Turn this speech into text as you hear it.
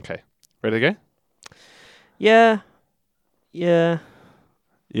Ready to go? Yeah. Yeah.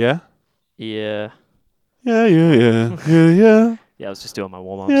 Yeah? Yeah. Yeah, yeah, yeah, yeah, yeah. Yeah, I was just doing my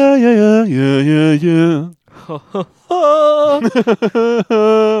warm-ups. Yeah, yeah, yeah, yeah, yeah, yeah.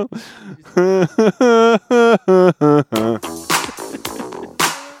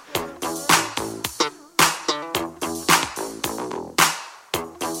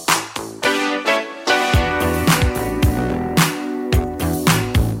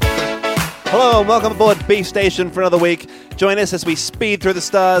 Hello and welcome aboard Beef Station for another week. Join us as we speed through the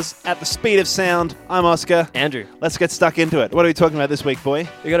stars at the speed of sound. I'm Oscar. Andrew. Let's get stuck into it. What are we talking about this week, boy?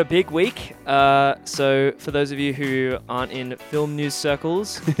 We got a big week. So for those of you who aren't in film news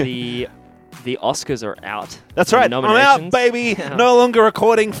circles, the Oscars are out. That's right. I'm out, baby. No longer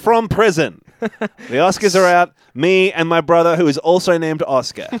recording from prison. The Oscars are out. Me and my brother, who is also named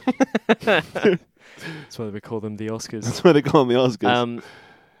Oscar. That's why we call them the Oscars. That's why they call them the Oscars.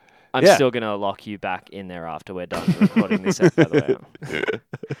 I'm still going to lock you back in there after we're done recording this set, by the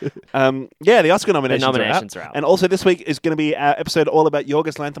way. The Oscar nominations, are out. And also this week is going to be our episode all about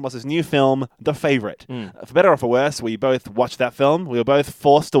Yorgos Lanthimos' new film, The Favourite. For better or for worse, we both watched that film. We were both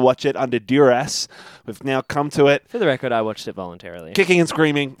forced to watch it under duress. We've now come to it. For the record, I watched it voluntarily. Kicking and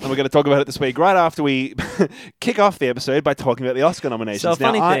screaming, and we're going to talk about it this week, right after we kick off the episode by talking about the Oscar nominations. So a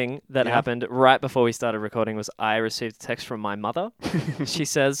funny thing that happened right before we started recording was I received a text from my mother. She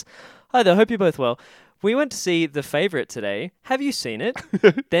says, "Hi there, hope you're both well. We went to see The Favourite today. Have you seen it?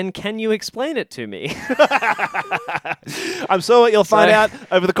 Then can you explain it to me?" I'm sure what you'll find out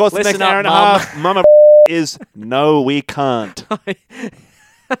over the course of the next hour and a half. Mama is no, we can't.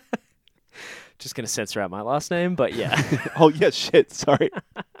 Just going to censor out my last name, but yeah. Oh, yeah, shit, sorry.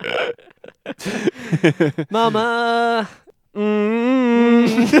 Mama. Should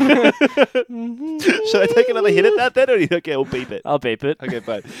I take another hit at that then? Okay, we'll beep it. I'll beep it. Okay,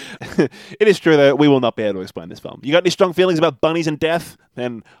 fine. It is true, though, we will not be able to explain this film. You got any strong feelings about bunnies and death?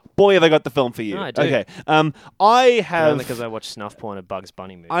 Then, boy, have I got the film for you. No, I do. Okay. I have... Only because I watch snuff porn and Bugs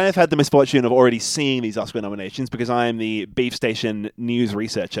Bunny movies. I have had the misfortune of already seeing these Oscar nominations because I am the Beef Station news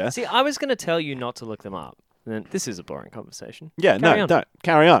researcher. See, I was going to tell you not to look them up. Then this is a boring conversation. Yeah, Carry on. Don't.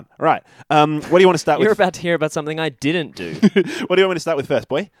 Carry on. Right. What do you want to start with? You're about to hear about something I didn't do. What do you want me to start with first,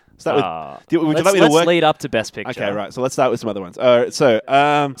 boy? Would you like me to let's work? lead up to Best Picture. Okay, right. So let's start with some other ones. Sorry,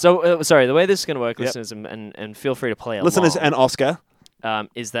 the way this is going to work, listeners, and feel free to play along. Listeners and Oscar.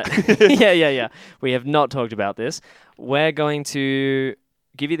 Is that... yeah. We have not talked about this. We're going to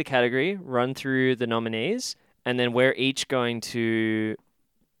give you the category, run through the nominees, and then we're each going to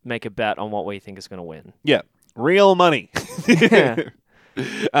make a bet on what we think is going to win. Yeah. Real money. Ready?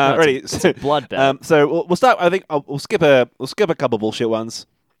 It's a blood bet. So we'll start. I think we'll skip a couple bullshit ones.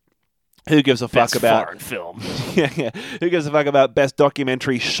 Who gives a fuck about foreign film? yeah. Who gives a fuck about best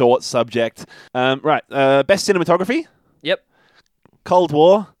documentary short subject? Right. Best cinematography. Yep. Cold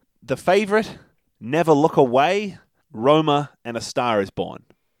War. The Favourite. Never Look Away. Roma and A Star Is Born.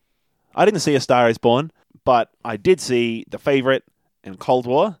 I didn't see A Star Is Born, but I did see The Favourite and Cold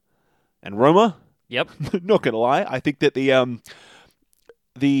War and Roma. Yep. Not gonna lie, I think that the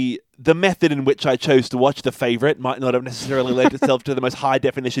method in which I chose to watch The Favourite might not have necessarily led itself to the most high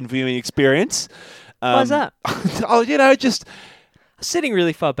definition viewing experience. Why is that? Just sitting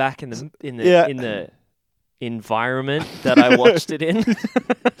really far back in the environment that I watched it in.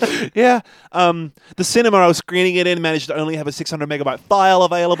 Yeah. The cinema I was screening it in managed to only have a 600 megabyte file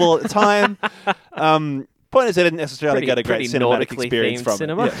available at the time. Point is, I didn't necessarily get a great cinematic experience from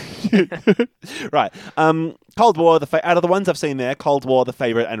cinema. It. Yeah. Right. Cold War, out of the ones I've seen there, Cold War, The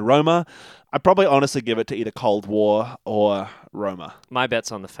Favourite, and Roma, I'd probably honestly give it to either Cold War or Roma. My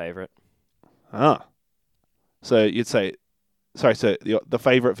bet's on The Favourite. Oh. So you'd say... Sorry, so the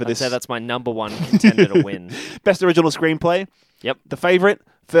Favourite for this... I'd say that's my number one contender to win. Best Original Screenplay. Yep. The Favourite,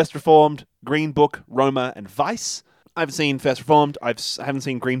 First Reformed, Green Book, Roma, and Vice. I haven't seen First Reformed. I haven't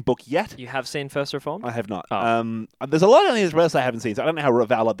seen Green Book yet. You have seen First Reformed? I have not. Oh. There's a lot of these else I haven't seen, so I don't know how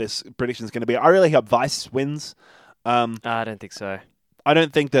valid this prediction is going to be. I really hope Vice wins. I don't think so. I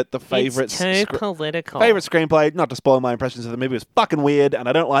don't think that the Favourite... It's too political. Favourite screenplay, not to spoil my impressions of the movie, was fucking weird, and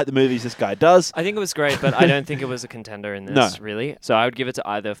I don't like the movies this guy does. I think it was great, but I don't think it was a contender in this, really. So I would give it to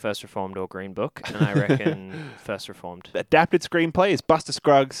either First Reformed or Green Book, and I reckon First Reformed. Adapted screenplay is Buster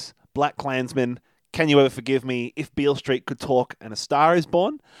Scruggs, Black Klansman, Can You Ever Forgive Me, If Beale Street Could Talk, and A Star Is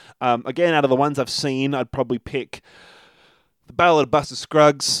Born. Again, out of the ones I've seen, I'd probably pick The Ballad of Buster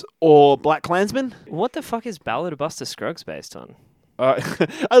Scruggs or Black Klansman. What the fuck is Ballad of Buster Scruggs based on?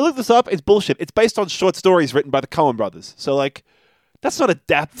 I looked this up. It's bullshit. It's based on short stories written by the Coen brothers. So, that's not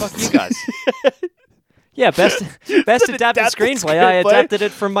adapt. Fuck you guys. Yeah, best adapted adapted screenplay. I screenplay? adapted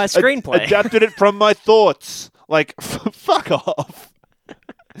it from my screenplay. Adapted it from my thoughts. Like, fuck off.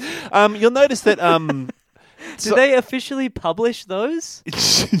 You'll notice that. Do they officially publish those?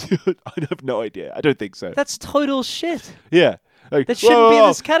 I have no idea. I don't think so. That's total shit. Yeah. Like, That shouldn't be in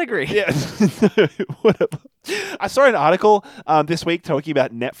this category. Yeah. Whatever. I saw an article this week talking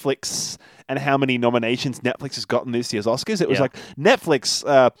about Netflix and how many nominations Netflix has gotten this year's Oscars. It was Yeah. like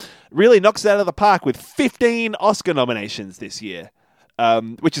Netflix really knocks it out of the park with 15 Oscar nominations this year,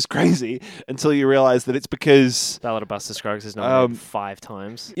 which is crazy until you realize that it's because... Ballad of Buster Scruggs is nominated 5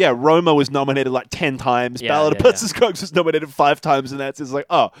 times. Yeah, Roma was nominated like 10 times. Yeah, Ballad of yeah, Buster Scruggs was nominated 5 times, and that's just like,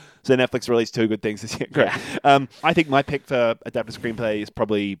 oh, so Netflix released 2 good things this year. Great. I think my pick for adapted screenplay is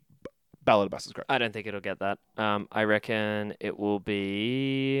probably Ballad of Buster Scruggs. I don't think it'll get that. I reckon it will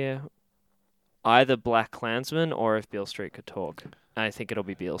be either Black Klansman or If Beale Street Could Talk. I think it'll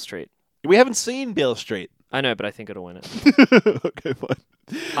be Beale Street. We haven't seen Beale Street. I know, but I think it'll win it. Okay, fine.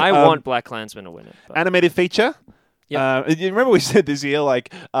 I want Black Klansman to win it. But. Animated feature. Yep. You remember we said this year,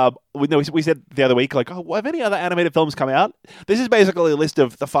 like, we said the other week, like, oh, have any other animated films come out? This is basically a list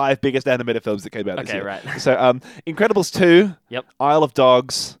of the 5 biggest animated films that came out this Okay, year. right. So, Incredibles 2, Yep. Isle of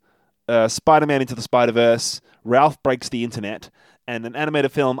Dogs, Spider-Man Into the Spider-Verse, Ralph Breaks the Internet, and an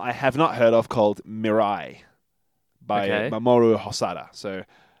animated film I have not heard of called Mirai by Mamoru Hosoda. So,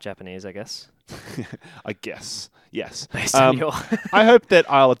 Japanese, I guess. I guess, yes. Based on your... I hope that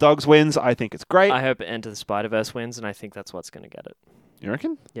Isle of Dogs wins. I think it's great. I hope Enter the Spider-Verse wins, and I think that's what's going to get it. You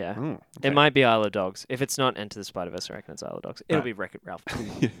reckon? Yeah. Oh, It okay. might be Isle of Dogs. If it's not Enter the Spider-Verse, I reckon it's Isle of Dogs. It'll Right. be Wreck-It Ralph.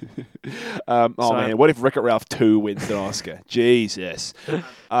 Oh, man. What if Wreck-It Ralph 2 wins an Oscar? Jesus.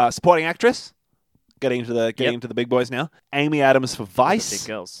 Supporting actress. Getting into the big boys now. Amy Adams for Vice. Big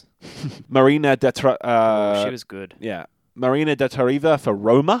girls. Marina de She was good. Yeah. Marina de Tarriva for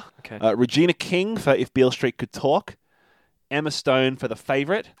Roma. Okay. Regina King for If Beale Street Could Talk. Emma Stone for The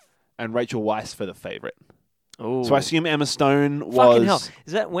Favourite. And Rachel Weisz for The Favourite. Ooh. So I assume Emma Stone was... Fucking hell.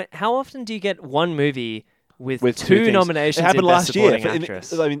 Is that how often do you get one movie with 2 things. nominations It happened in last Best year. Supporting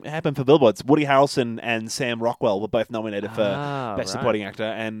Actress? It happened for Billboards. Woody Harrelson and Sam Rockwell were both nominated for Best right. Supporting Actor.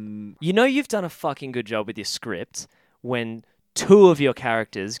 And You know you've done a fucking good job with your script when 2 of your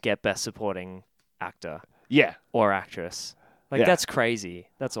characters get Best Supporting Actor yeah, or Actress. Like, Yeah. that's crazy.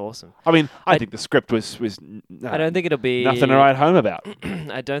 That's awesome. I mean, I think the script was I don't think it'll be... nothing to write home about.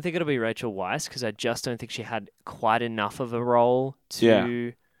 I don't think it'll be Rachel Weisz because I just don't think she had quite enough of a role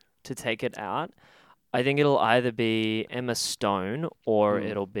to take it out. I think it'll either be Emma Stone or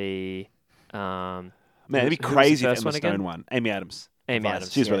it'll be... Man, it'd be who was the crazy if first Emma one again? Stone won. Amy Adams. Amy Vice.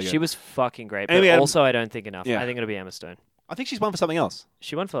 Adams. She's yeah. really good. She was fucking great. Amy But Adams- also, I don't think enough. Yeah. I think it'll be Emma Stone. I think she's won for something else.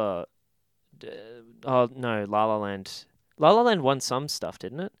 She won for... oh, no, La La Land. La La Land won some stuff,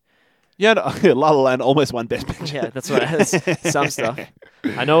 didn't it? Yeah, no, La La Land almost won Best Picture. Yeah, that's right. Some stuff.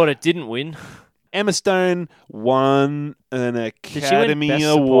 I know what it didn't win. Emma Stone won an win Academy Best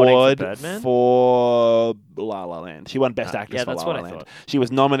Supporting for Award Birdman? for La La Land. She won Best Actress yeah, for that's La what La I Land. thought. She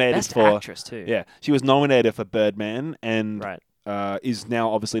was nominated Best for... Actress, too. Yeah, she was nominated for Birdman and Right. is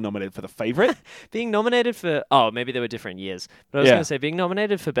now obviously nominated for The Favourite. Being nominated for... Oh, maybe there were different years. But I was Yeah. going to say, being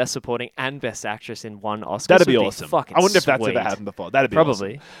nominated for Best Supporting and Best Actress in one Oscar That'd be would awesome. Fucking I wonder if that's sweet. ever happened before. That'd be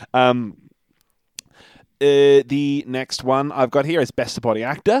Probably. awesome. The next one I've got here is Best Supporting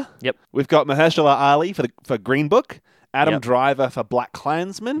Actor. Yep. We've got Mahershala Ali for Green Book, Adam Yep. Driver for Black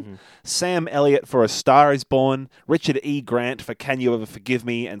Klansman, Sam Elliott for A Star Is Born, Richard E. Grant for Can You Ever Forgive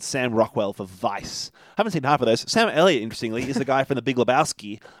Me, and Sam Rockwell for Vice. Haven't seen half of those. Sam Elliott, interestingly, is the guy from The Big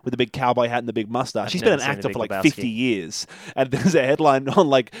Lebowski with the big cowboy hat and the big mustache. I've He's been never an seen The actor Big for like Lebowski. 50 years. And there's a headline on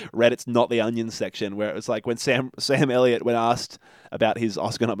like Reddit's Not the Onion section where it was like when Sam Elliott, when asked about his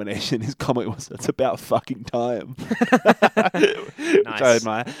Oscar nomination, his comment was, "It's about fucking time." Which I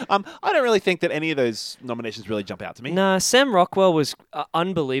admire. I don't really think that any of those nominations really jump out to me. No, Sam Rockwell was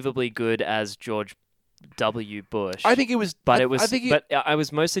unbelievably good as George W. Bush. I think it was, But I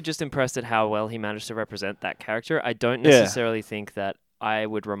was mostly just impressed at how well he managed to represent that character. I don't Yeah. necessarily think that I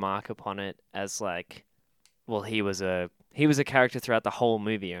would remark upon it as like, well, he was a character throughout the whole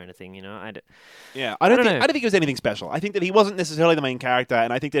movie or anything. You know, I don't I don't think know. it was anything special. I think that he wasn't necessarily the main character,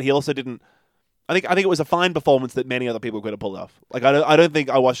 and I think that he also didn't. I think it was a fine performance that many other people could have pulled off. Like I don't think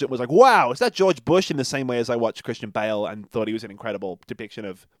I watched it and was like, wow, is that George Bush? In the same way as I watched Christian Bale and thought he was an incredible depiction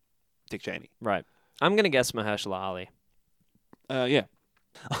of Dick Cheney. Right. I'm gonna guess Mahershala Ali. Yeah.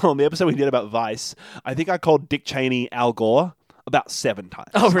 On the episode we did about Vice, I think I called Dick Cheney Al Gore. about 7 times.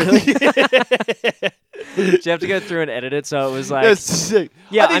 Oh, really? Did you have to go through and edit it so it was like... That's sick.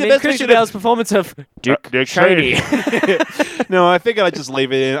 Yeah, think I the mean, best Christian picture- Bale's performance of Dick Cheney. No, I figured I'd just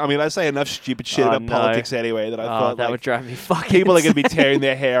leave it in. I mean, I say enough stupid shit Oh, about no. politics anyway that I Oh, thought that like, would drive me fucking people are going to be insane. tearing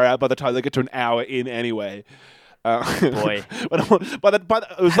their hair out by the time they get to an hour in anyway. Boy. It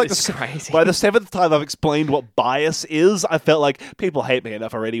was like is crazy. by the 7th time I've explained what bias is, I felt like people hate me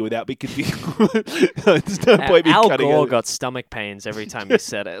enough already without me confused. There's no point me Al cutting Gore it. got stomach pains every time he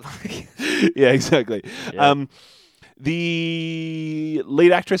said it. Yeah, exactly. Yeah. The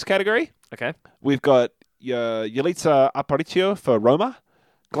lead actress category, Okay. we've got Yalitza Aparicio for Roma,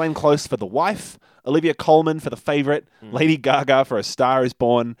 Glenn Close for The Wife, Olivia Colman for The Favourite, Lady Gaga for A Star Is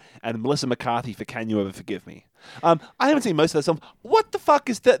Born, and Melissa McCarthy for Can You Ever Forgive Me? I haven't seen most of those films. What the fuck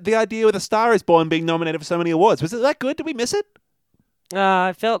is the idea with A Star Is Born being nominated for so many awards? Was it that good? Did we miss it?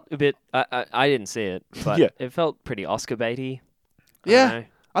 I felt a bit... I didn't see it, but Yeah. it felt pretty Oscar baity. Yeah.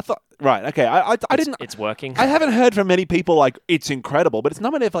 I thought... Right, okay. I didn't... It's working. I haven't heard from many people like, it's incredible, but it's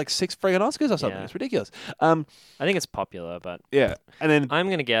nominated for like 6 friggin' Oscars or something. Yeah. It's ridiculous. I think it's popular, but Yeah. And then... I'm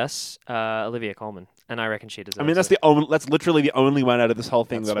going to guess Olivia Colman, and I reckon she deserves I mean, it. that's literally the only one out of this whole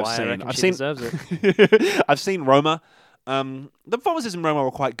thing That's that I've why I seen. reckon I've she seen deserves it. I've seen Roma. The performances in Roma were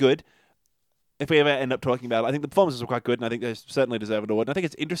quite good. If we ever end up talking about it, I think the performances were quite good, and I think they certainly deserve an award. And I think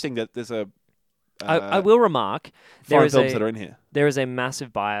it's interesting that there's a I will remark foreign films that are in here. there is a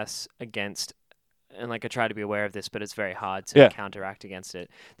massive bias against, and like I try to be aware of this, but it's very hard to counteract against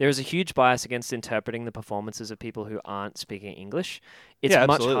it. There is a huge bias against interpreting the performances of people who aren't speaking English. It's Yeah,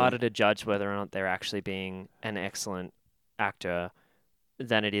 much absolutely. harder to judge whether or not they're actually being an excellent actor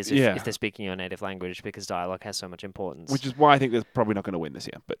than it is Yeah. if they're speaking your native language, because dialogue has so much importance. Which is why I think they're probably not going to win this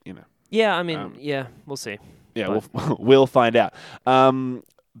year. But, you know. yeah, I mean, yeah, we'll see. Yeah, we'll find out.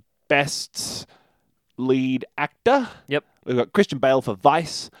 Best lead actor. Yep. We've got Christian Bale for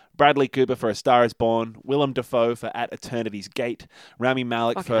Vice, Bradley Cooper for A Star Is Born, Willem Dafoe for At Eternity's Gate, Rami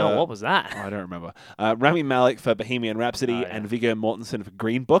Malek Fucking for... hell, what was that? Oh, I don't remember. Rami Malek for Bohemian Rhapsody Oh, yeah. and Viggo Mortensen for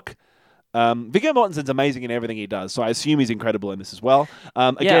Green Book. Viggo Mortensen's amazing in everything he does, so I assume he's incredible in this as well.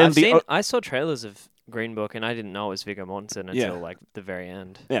 Yeah, Again, I saw trailers of Green Book, and I didn't know it was Viggo Mortensen until like the very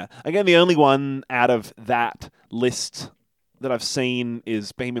end. Yeah. Again, the only one out of that list that I've seen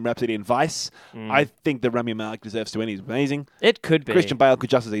is Bohemian Rhapsody and Vice. I think that Rami Malek deserves to win. He's amazing. It could be. Christian Bale could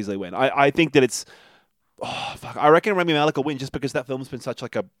just as easily win. I think that it's... Oh, fuck. I reckon Rami Malek will win just because that film's been such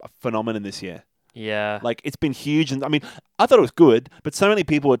like a phenomenon this year. Yeah. Like, it's been huge. And I mean, I thought it was good, but so many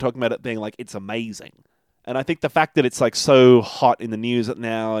people were talking about it being like, it's amazing. And I think the fact that it's like so hot in the news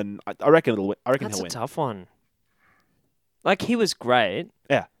now, and I reckon it'll win. I reckon That's he'll a win. tough one. Like, he was great.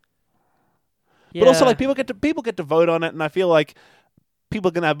 Yeah. Yeah. But also, like, people get to vote on it, and I feel like people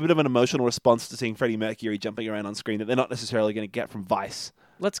are going to have a bit of an emotional response to seeing Freddie Mercury jumping around on screen that they're not necessarily going to get from Vice.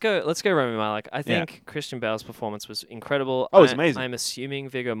 Let's go Rami Malek. I think Christian Bale's performance was incredible. Oh, it was amazing. I'm assuming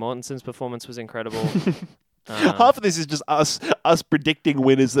Viggo Mortensen's performance was incredible. Half of this is just us predicting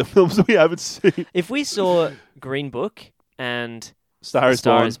winners of films we haven't seen. If we saw Green Book and Star Is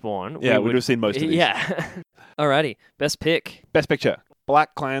Born. Born, Yeah, we would have seen most of these. Yeah. Alrighty. Best pick. Best Picture.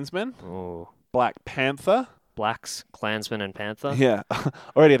 Black Klansman, Oh. Black Panther. Blacks, Klansman, and Panther. Yeah.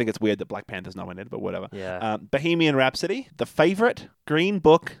 Already I think it's weird that Black Panther's nominated, but whatever. Yeah. Bohemian Rhapsody, The Favourite, Green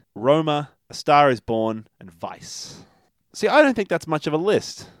Book, Roma, A Star Is Born, and Vice. See, I don't think that's much of a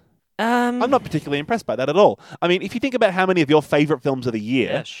list. I'm not particularly impressed by that at all. I mean, if you think about how many of your favourite films of the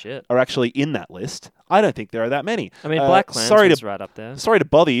year Yeah, shit. are actually in that list, I don't think there are that many. I mean, Black Klansman's right up there. Sorry to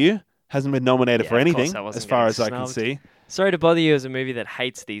bother you. Hasn't been nominated Yeah, for of course anything, that wasn't as far getting as I can snubbed. see. Sorry to Bother You is a movie that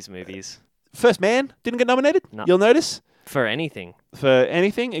hates these movies. First Man didn't get nominated. No. You'll notice. For anything. For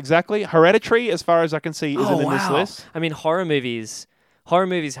anything, exactly. Hereditary, as far as I can see, isn't in this list. I mean, horror movies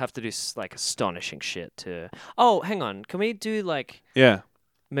have to do like astonishing shit to... Oh, hang on. Can we do like Yeah.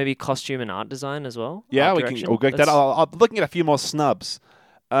 maybe costume and art design as well? Yeah, Art we can. direction? We'll get that. Let's- I'm looking at a few more snubs.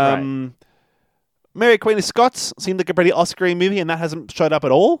 Right. Mary Queen of Scots seemed like a pretty Oscar-y movie, and that hasn't showed up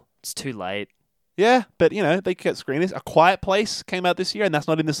at all. It's too late. Yeah, but you know they get screeners. A Quiet Place came out this year, and that's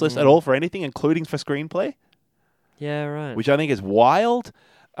not in this list at all for anything, including for screenplay, Yeah, right. which I think is wild.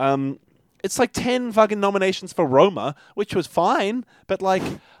 It's like 10 fucking nominations for Roma, which was fine, but like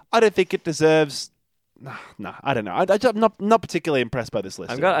I don't think it deserves. No, I don't know. I'm not particularly impressed by this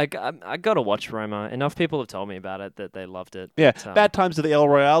list. I got to watch Roma. Enough people have told me about it that they loved it. Yeah, but, Bad Times at the El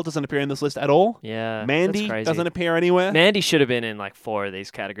Royale doesn't appear in this list at all. Yeah, Mandy that's crazy. doesn't appear anywhere. Mandy should have been in like 4 of these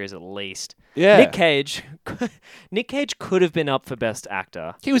categories at least. Yeah, Nick Cage could have been up for Best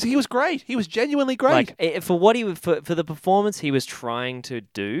Actor. He was great. He was genuinely great. Like for the performance he was trying to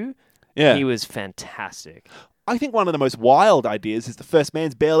do. yeah. He was fantastic. I think one of the most wild ideas is The First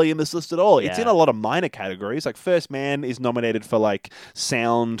Man's barely in this list at all. It's Yeah. in a lot of minor categories. Like First Man is nominated for like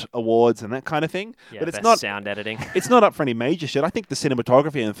sound awards and that kind of thing. Yeah, but it's best not sound editing. it's not up for any major shit. I think the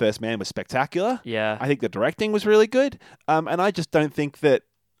cinematography in The First Man was spectacular. Yeah. I think the directing was really good. And I just don't think that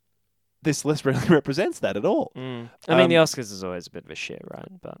this list really represents that at all. I mean, the Oscars is always a bit of a shit, right?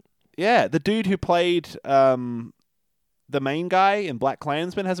 But Yeah, the dude who played the main guy in Black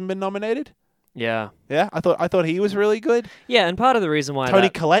Klansman hasn't been nominated. yeah. Yeah, I thought he was really good. Yeah, and part of the reason why Toni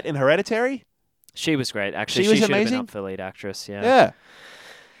Collette in Hereditary. she was great, actually. She was should have amazing? been up for lead actress, yeah. Yeah.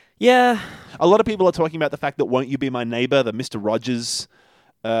 Yeah. A lot of people are talking about the fact that Won't You Be My Neighbor, the Mr. Rogers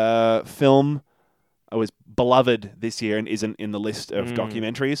film, was beloved this year and isn't in the list of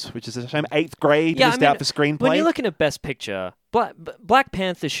documentaries, which is a shame. Eighth Grade missed out for screenplay. When you're looking at Best Picture, Black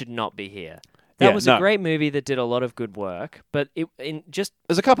Panther should not be here. That was a great movie that did a lot of good work, but there's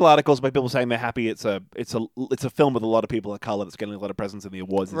a couple articles by people saying they're happy it's a film with a lot of people of color that's getting a lot of presence in the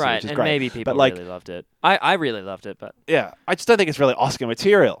awards, right, which is and great. maybe people but really loved it. I really loved it, but yeah, I just don't think it's really Oscar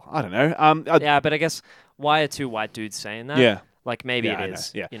material. I don't know. yeah, but I guess why are two white dudes saying that? Yeah. Like maybe Yeah, I it know,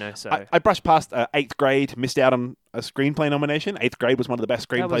 is. yeah. You know, so I brushed past Eighth Grade, missed out on a screenplay nomination. Eighth Grade was one of the best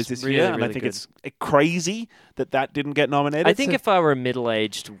That was screenplays this really, year, and I really think good. it's crazy that didn't get nominated. I think if I were a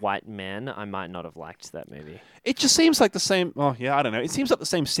middle-aged white man, I might not have liked that movie. it just seems like the same. Oh yeah, I don't know. It seems like the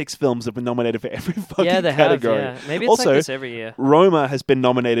same 6 films have been nominated for every fucking Yeah, they category. have. Yeah, maybe it's Also, like this every year. Roma has been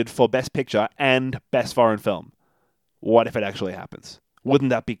nominated for Best Picture and Best Foreign Film. What if it actually happens?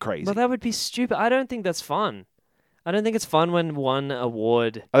 Wouldn't that be crazy? Well, that would be stupid. I don't think that's fun. I don't think it's fun when one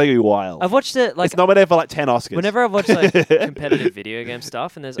award. I think it'd be wild. I've watched it like it's nominated for like 10 Oscars. whenever I've watched like competitive video game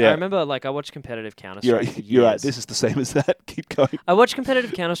stuff, and there's. Yeah. I remember like I watched competitive Counter Strike. You're right. This is the same as that. Keep going. I watched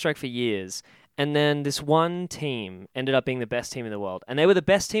competitive Counter Strike for years, and then this one team ended up being the best team in the world, and they were the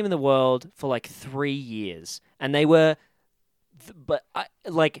best team in the world for like 3 years, and they were,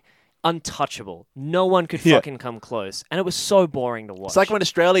 like untouchable. No one could Yeah. fucking come close, and it was so boring to watch. It's like when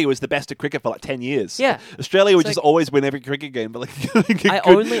Australia was the best at cricket for like 10 years. Yeah. Australia would It's just like- always win every cricket game, but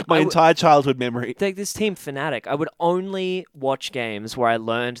like my I entire childhood memory. like this team Fnatic, I would only watch games where I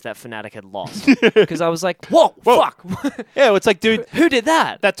learned that Fnatic had lost because I was like, "Whoa, fuck, Yeah, it's like, dude, who did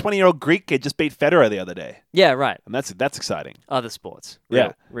that?" that 20-year-old Greek kid just beat Federer the other day, Yeah, right. and that's exciting. Other sports,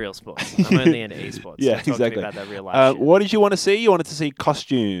 Yeah. real sports. I'm only into esports. Yeah, so talk to me exactly. about that real life. Shit. What did you want to see? You wanted to see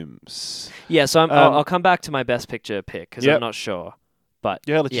costumes. Yeah, so I'll come back to my best picture pick because Yep. I'm not sure. But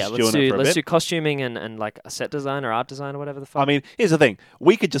Yeah, let's just stew on it for a let's bit. do costuming and like a set design or art design or whatever the fuck. I mean, here's the thing: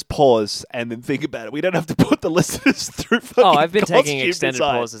 we could just pause and then think about it. We don't have to put the listeners through. Fucking I've been taking costume extended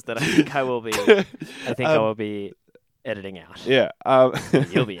design. pauses that I think I will be. I will be editing out. Yeah,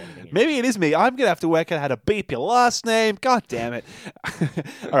 You'll be editing it. maybe it is me. I'm gonna have to work out how to beep your last name. God damn it!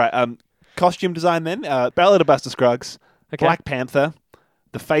 All right, costume design then. Ballad of Buster Scruggs, Okay. Black Panther,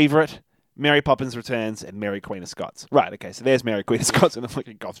 The Favourite, Mary Poppins Returns, and Mary Queen of Scots. Right. Okay. So there's Mary Queen of Scots in the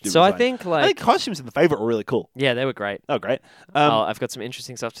fucking costume. So I design. think I think costumes in The Favourite were really cool. yeah, they were great. Oh, great. I've got some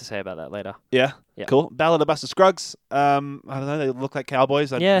interesting stuff to say about that later. Yeah. Yeah. Cool. Ballad of Buster Scruggs. I don't know. They look like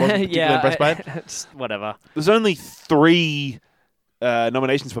cowboys. I Yeah, wasn't particularly impressed by it. Just whatever. There's only 3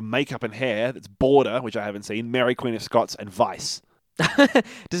 nominations for makeup and hair. That's Border, which I haven't seen, Mary Queen of Scots, and Vice.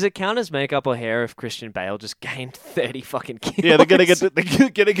 Does it count as makeup or hair if Christian Bale just gained 30 fucking kilos? Yeah, they're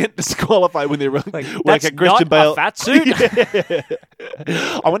gonna get disqualified when they work That's at Christian not Bale. a fat suit.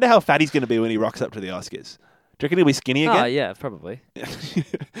 I wonder how fat he's going to be when he rocks up to the Oscars. Do you reckon he'll be skinny Oh, again? yeah, probably.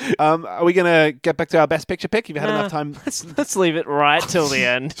 Are we going to get back to our best picture pick? Have you had enough time? Let's leave it right till the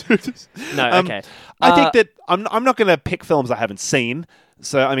end. No, okay. I think that I'm not going to pick films I haven't seen.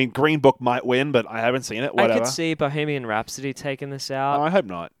 So, I mean, Green Book might win, but I haven't seen it. Whatever. I could see Bohemian Rhapsody taking this out. I hope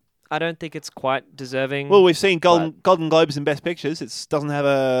not. I don't think it's quite deserving. Well, we've seen Golden Globes and Best Pictures. It doesn't have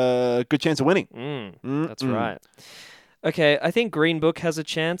a good chance of winning. That's right. Okay, I think Green Book has a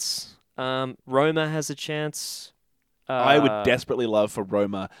chance. Roma has a chance. I would desperately love for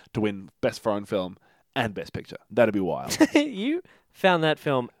Roma to win Best Foreign Film and Best Picture. That'd be wild. You found that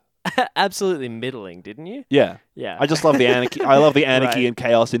film absolutely middling, didn't you? Yeah. Yeah. I just love the anarchy. I love the anarchy Right. and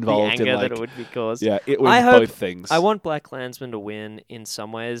chaos the involved anger in like that it would be caused. yeah, it was I hope- both things. I want Black Klansman to win in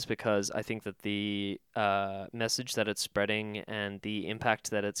some ways because I think that the message that it's spreading and the impact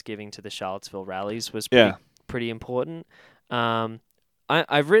that it's giving to the Charlottesville rallies was pretty important.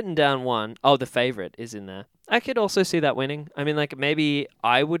 I've written down one. Oh, The Favourite is in there. I could also see that winning. I mean, like, maybe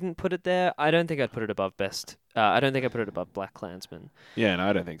I wouldn't put it there. I don't think I'd put it above Best. I don't think I'd put it above Black Klansman. Yeah, no,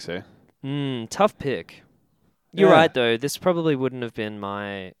 I don't think so. Tough pick. You're Yeah. right, though. This probably wouldn't have been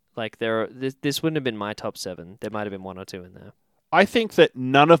my... Like, this wouldn't have been my top 7. There might have been 1 or 2 in there. I think that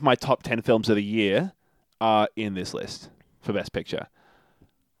none of my top 10 films of the year are in this list for Best Picture.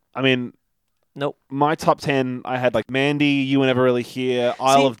 I mean, Nope. my top 10, I had like Mandy, You Were Never Really Here,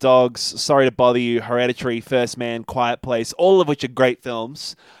 Isle of Dogs, Sorry to Bother You, Hereditary, First Man, Quiet Place, all of which are great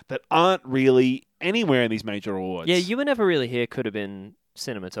films that aren't really anywhere in these major awards. Yeah, You Were Never Really Here could have been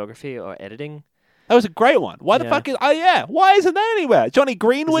cinematography or editing. That was a great one. Why the fuck is... Oh, yeah. Why isn't that anywhere? Johnny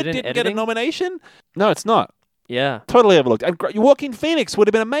Greenwood in didn't get a editing? nomination? No, it's not. Yeah. Totally overlooked. And Joaquin Phoenix would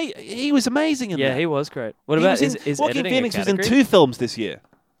have been amazing. He was amazing in that. Yeah, he was great. What He about was in- is Joaquin editing Phoenix a was in category? 2 films this year.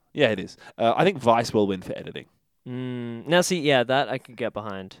 Yeah, it is. I think Vice will win for editing. Now, see, yeah, that I could get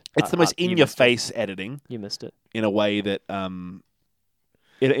behind. It's the most you missed it. in-your-face editing You missed it. in a way that...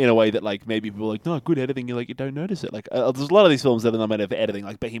 In a way that, like, maybe people are like, no, good editing, you don't notice it. Like, there's a lot of these films that are nominated for editing,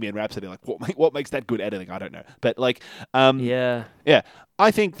 like Bohemian Rhapsody. Like, what makes that good editing? I don't know. But, like, Yeah.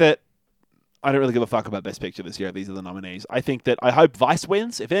 I think that I don't really give a fuck about Best Picture this year. These are the nominees. I think that I hope Vice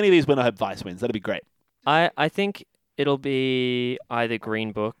wins. If any of these win, I hope Vice wins. That'd be great. I think it'll be either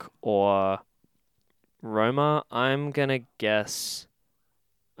Green Book or Roma. I'm gonna guess.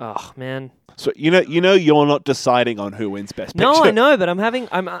 Oh man. So you're not deciding on who wins Best Picture. No, I know, but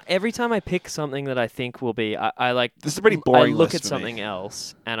I'm every time I pick something that I think will be, I like. This is a pretty boring I look list at for me. something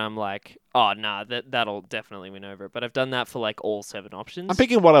else and I'm like, oh nah, that'll definitely win over it. But I've done that for like all 7 options. I'm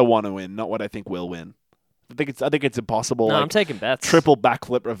picking what I want to win, not what I think will win. I think it's impossible. No, like, I'm taking bets. triple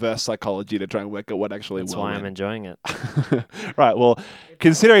backflip reverse psychology to try and work out what actually That's will why win. I'm enjoying it. Right, well,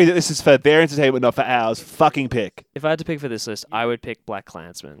 considering that this is for their entertainment, not for ours, fucking pick. If I had to pick for this list, I would pick Black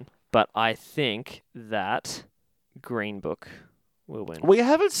Klansman. But I think that Green Book will win. We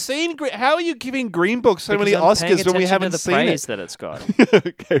haven't seen... How are you giving Green Book so many Because I'm paying Oscars when we attention haven't to the seen praise it? that it's got.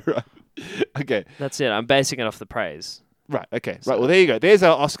 Okay, right. Okay, That's it. I'm basing it off the praise. right, okay. So- Right, well, there you go. There's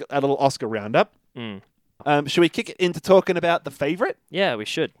our little Oscar roundup. Mm. Should we kick it into talking about the favourite? Yeah, we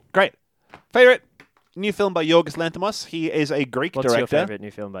should. Great. Favourite, new film by Yorgos Lanthimos. He is a Greek What's your director. favourite new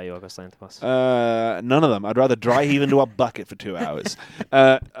film by Yorgos Lanthimos? None of them. I'd rather dry heave into a bucket for 2 hours.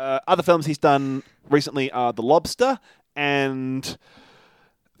 Other films he's done recently are The Lobster and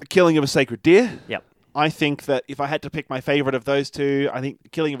The Killing of a Sacred Deer. Yep. I think that if I had to pick my favourite of those two, I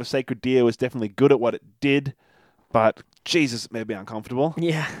think Killing of a Sacred Deer was definitely good at what it did, but Jesus, it made me uncomfortable.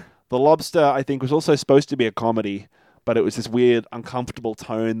 Yeah. The Lobster, I think, was also supposed to be a comedy, but it was this weird, uncomfortable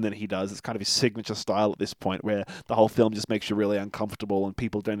tone that he does. It's kind of his signature style at this point, where the whole film just makes you really uncomfortable and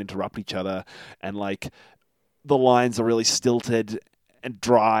people don't interrupt each other, and like the lines are really stilted and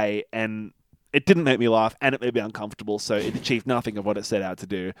dry, and it didn't make me laugh, and it made me uncomfortable, so it achieved nothing of what it set out to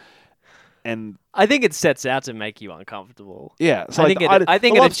do. And I think it sets out to make you uncomfortable. yeah, so I like, think it The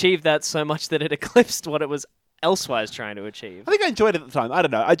Lobster- achieved that so much that it eclipsed what it was elsewise trying to achieve. I think I enjoyed it at the time. I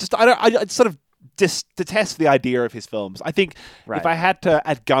don't know. I sort of detest the idea of his films. I think Right. if I had to,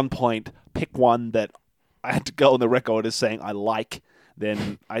 at gunpoint, pick one that I had to go on the record as saying I like,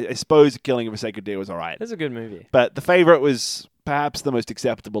 then I suppose Killing of a Sacred Deer was all right. It's a good movie. But The Favourite was perhaps the most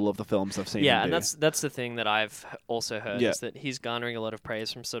acceptable of the films I've seen Yeah, him and do. that's the thing that I've also heard Yeah. is that he's garnering a lot of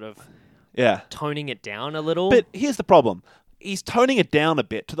praise from sort of Yeah. toning it down a little. But here's the problem. He's toning it down a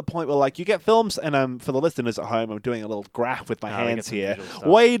bit to the point where, like, you get films, and for the listeners at home, I'm doing a little graph with my we get hands some here. visual stuff.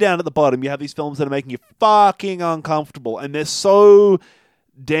 Way down at the bottom, you have these films that are making you fucking uncomfortable, and they're so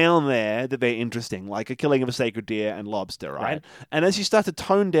down there that they're interesting, like A Killing of a Sacred Deer and Lobster, right? Right. And as you start to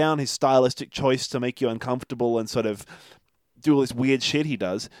tone down his stylistic choice to make you uncomfortable and sort of do all this weird shit he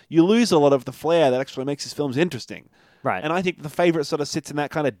does, you lose a lot of the flair that actually makes his films interesting. right. And I think The Favourite sort of sits in that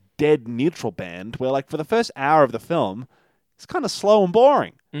kind of dead neutral band where, like, for the first hour of the film, it's kind of slow and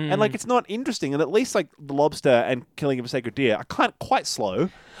boring. And, like, it's not interesting. And at least, like, The Lobster and Killing of a Sacred Deer are kind of quite slow,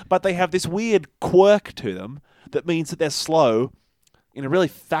 but they have this weird quirk to them that means that they're slow in a really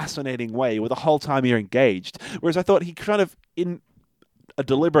fascinating way where the whole time you're engaged. Whereas I thought he kind of, in a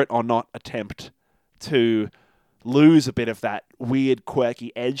deliberate or not attempt to lose a bit of that weird,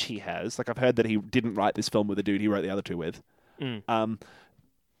 quirky edge he has. Like, I've heard that he didn't write this film with the dude he wrote the other two with.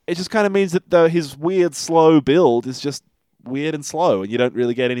 It just kind of means that his weird, slow build is just weird and slow, and you don't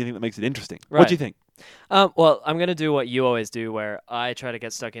really get anything that makes it interesting. What Right. do you think? Well, I'm going to do what you always do, where I try to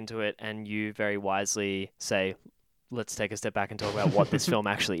get stuck into it, and you very wisely say, let's take a step back and talk about what this film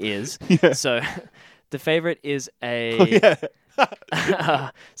actually is. Yeah. So, The Favourite is a... Oh, yeah.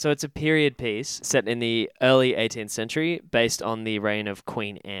 So it's a period piece set in the early 18th century based on the reign of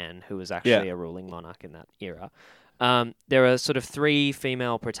Queen Anne, who was actually a ruling monarch in that era. There are sort of 3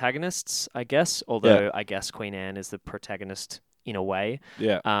 female protagonists, I guess, although I guess Queen Anne is the protagonist in a way.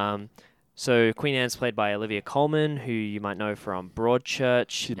 Yeah. So Queen Anne's played by Olivia Colman, who you might know from Broadchurch.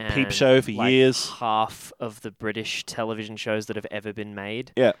 She did and Peep Show for like years. half of the British television shows that have ever been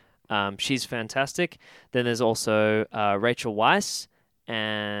made. Yeah. She's fantastic. Then there's also Rachel Weisz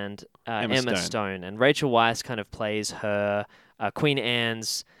and Emma Stone. And Rachel Weisz kind of plays her Queen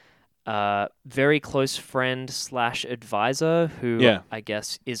Anne's very close friend / advisor, who I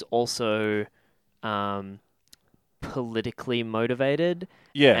guess is also politically motivated.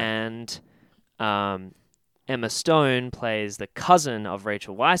 Yeah. And Emma Stone plays the cousin of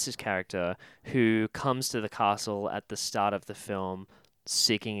Rachel Weisz's character, who comes to the castle at the start of the film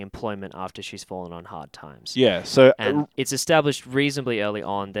seeking employment after she's fallen on hard times. Yeah, so... And it's established reasonably early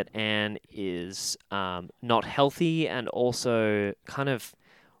on that Anne is not healthy and also kind of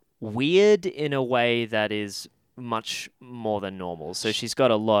weird in a way that is much more than normal. So she's got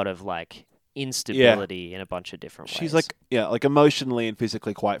a lot of, like, instability in a bunch of different ways. She's like emotionally and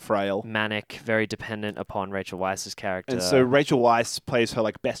physically quite frail. Manic, very dependent upon Rachel Weisz's character. And so Rachel Weisz plays her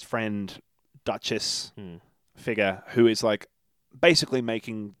like best friend, Duchess figure, who is like basically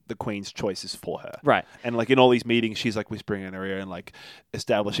making the Queen's choices for her. Right. And like in all these meetings, she's like whispering in her ear and like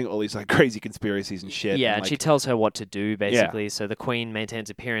establishing all these like crazy conspiracies and shit. Yeah, and like, she tells her what to do, basically. Yeah. So the Queen maintains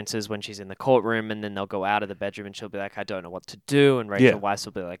appearances when she's in the courtroom, and then they'll go out of the bedroom and she'll be like, I don't know what to do. And Rachel Weisz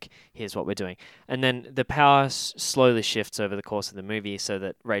will be like, here's what we're doing. And then the power slowly shifts over the course of the movie so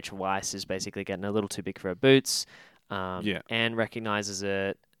that Rachel Weisz is basically getting a little too big for her boots. Anne recognizes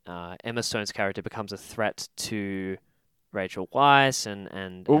it. Emma Stone's character becomes a threat to Rachel Weisz and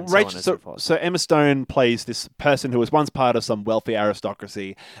so on and so forth. So Emma Stone plays this person who was once part of some wealthy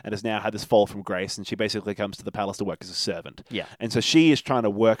aristocracy and has now had this fall from grace, and she basically comes to the palace to work as a servant. Yeah. And so she is trying to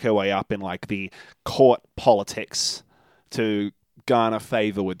work her way up in like the court politics to garner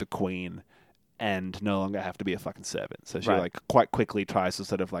favor with the Queen and no longer have to be a fucking servant. So she like quite quickly tries to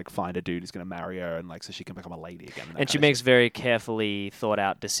sort of like find a dude who's going to marry her and like so she can become a lady again. And she makes very carefully thought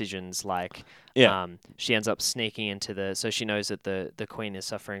out decisions like she ends up sneaking into so she knows that the Queen is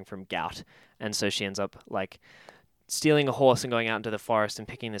suffering from gout, and so she ends up like stealing a horse and going out into the forest and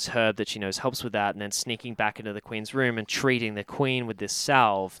picking this herb that she knows helps with that, and then sneaking back into the Queen's room and treating the Queen with this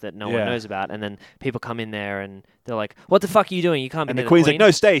salve that no one knows about. And then people come in there and they're like, what the fuck are you doing? You can't be And near the Queen's like,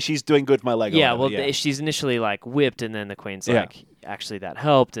 no, stay. She's doing good for my leg. Yeah, she's initially like whipped, and then the Queen's like, actually that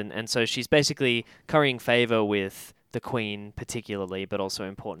helped. And so she's basically currying favor with the Queen particularly, but also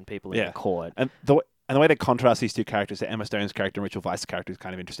important people in the court. And the way they contrast these two characters, the Emma Stone's character and Rachel Weisz's character, is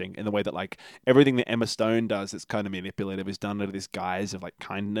kind of interesting in the way that like everything that Emma Stone does that's kind of manipulative is done under this guise of like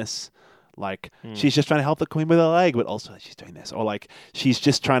kindness. Like she's just trying to help the Queen with her leg, but also she's doing this. Or like she's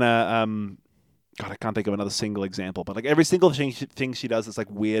just trying to God, I can't think of another single example, but like every single thing she does is like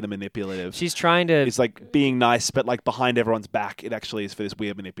weird and manipulative. She's trying to... It's like being nice, but like behind everyone's back, it actually is for this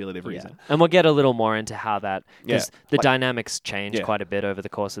weird manipulative reason. And we'll get a little more into how that... Because the dynamics change quite a bit over the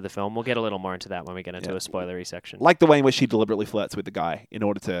course of the film. We'll get a little more into that when we get into a spoilery section. Like the way in which she deliberately flirts with the guy in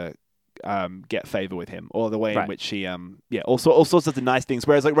order to get favor with him, or the way in which she all sorts of the nice things,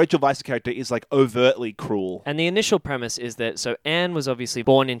 whereas like Rachel Weisz's character is like overtly cruel. And the initial premise is that so Anne was obviously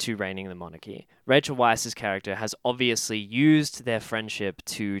born into reigning the monarchy. Rachel Weisz's character has obviously used their friendship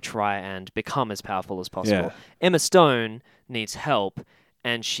to try and become as powerful as possible. Emma Stone needs help,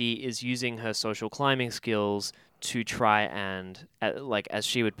 and she is using her social climbing skills to try and, like as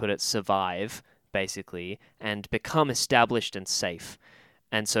she would put it, survive basically and become established and safe.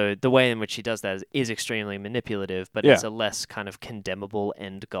 And so the way in which she does that is extremely manipulative, but it's a less kind of condemnable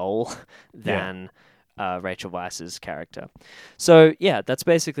end goal than Rachel Weisz's character. So, that's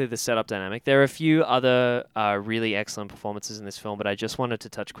basically the setup dynamic. There are a few other really excellent performances in this film, but I just wanted to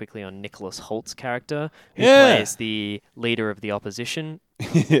touch quickly on Nicholas Holt's character, who plays the leader of the opposition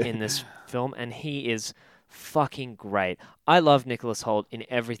in this film, and he is fucking great. I love Nicholas Holt in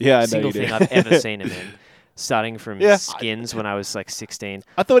every single thing I've ever seen him in. Starting from Skins when I was like 16.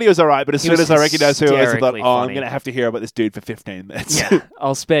 I thought he was all right, but as soon as I recognized who he was, I thought, I'm going to have to hear about this dude for 15 minutes. Yeah,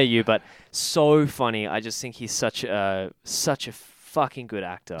 I'll spare you, but so funny. I just think he's such a fucking good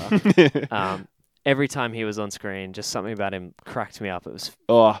actor. Every time he was on screen, just something about him cracked me up. It was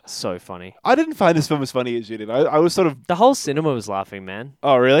so funny. I didn't find this film as funny as you did. I was sort of... The whole cinema was laughing, man.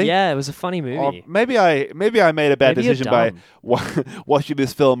 Oh, really? Yeah, it was a funny movie. Maybe I made a bad decision by watching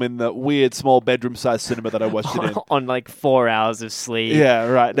this film in the weird small bedroom-sized cinema that I watched it in. On like 4 hours of sleep. Yeah,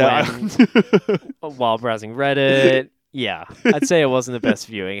 right. No, while browsing Reddit. Yeah, I'd say it wasn't the best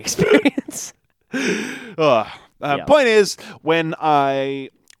viewing experience. Point is, when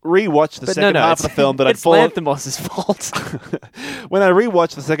I... rewatch the second half of the film that I'd fallen... It's Lanthimos' fault. When I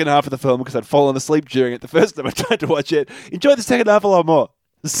rewatched the second half of the film because I'd fallen asleep during it the first time I tried to watch it, enjoyed the second half a lot more.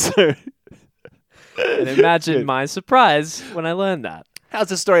 So... And imagine my surprise when I learned that. How's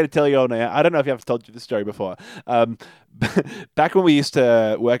the story to tell you all now? I don't know if I've told you this story before. Back when we used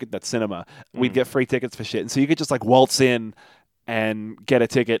to work at that cinema, we'd get free tickets for shit. And so you could just like waltz in and get a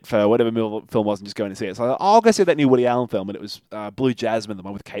ticket for whatever film was and just go in and see it. So I'll go see that new Woody Allen film. And it was Blue Jasmine, the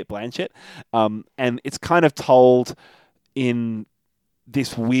one with Cate Blanchett. And it's kind of told in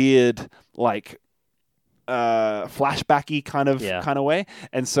this weird, like, flashbacky kind of way,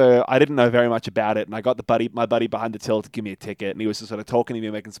 and so I didn't know very much about it, and I got my buddy behind the till to give me a ticket, and he was just sort of talking to me,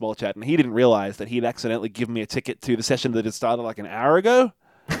 making small chat, and he didn't realize that he'd accidentally given me a ticket to the session that had started like an hour ago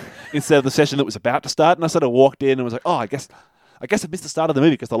instead of the session that was about to start. And I sort of walked in and was like, oh, I guess I missed the start of the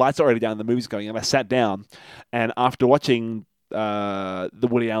movie because the lights are already down and the movie's going. And I sat down, and after watching the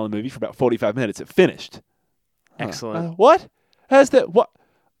Woody Allen movie for about 45 minutes, it finished. Excellent. What? How's that? What?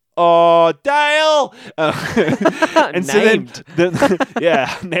 Oh, Dale! And so Named.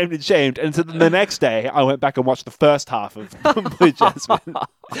 yeah, named and shamed. And so then the next day, I went back and watched the first half of Blue Jasmine.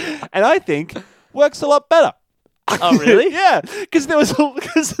 And I think works a lot better. Oh, really? Yeah, because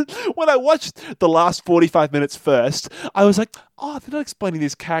when I watched the last 45 minutes first, I was like, oh, they're not explaining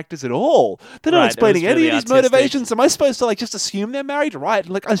these characters at all. They're not explaining any of these motivations. Am I supposed to like just assume they're married? Right?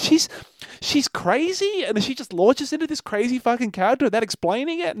 Like, she's crazy, and she just launches into this crazy fucking character without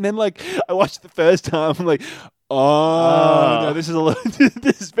explaining it. And then like I watched the first time, I'm like, no, this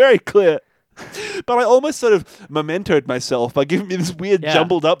is very clear. But I almost sort of mementoed myself by giving me this weird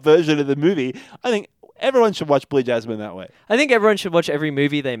jumbled up version of the movie. I think everyone should watch Blue Jasmine that way. I think everyone should watch every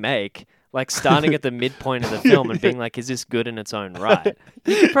movie they make, like starting at the midpoint of the film and being like, is this good in its own right?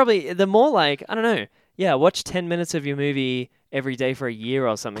 You could probably, the more like, I don't know, watch 10 minutes of your movie every day for a year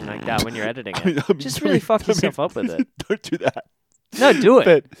or something like that when you're editing it. Just really fuck yourself up with it. Don't do that. No, do it.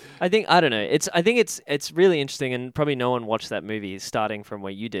 But I don't know. I think it's really interesting, and probably no one watched that movie starting from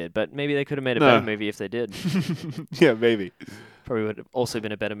where you did, but maybe they could have made a better movie if they did. Yeah, maybe. Probably would have also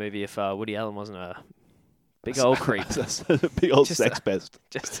been a better movie if Woody Allen wasn't a big old creep. Big old sex pest.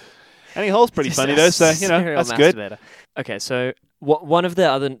 And he holds pretty funny though, so that's good. Okay, so one of the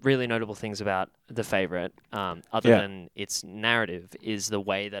other really notable things about The Favourite, other than its narrative, is the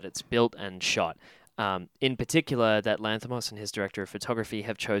way that it's built and shot. In particular, that Lanthimos and his director of photography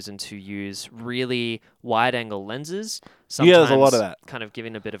have chosen to use really wide-angle lenses. Sometimes there's a lot of that. Kind of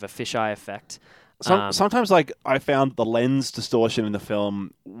giving a bit of a fisheye effect. Sometimes, like, I found the lens distortion in the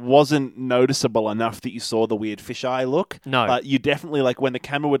film wasn't noticeable enough that you saw the weird fisheye look. No. But you definitely, like, when the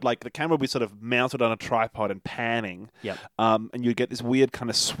camera would be sort of mounted on a tripod and panning. Yep. And you'd get this weird kind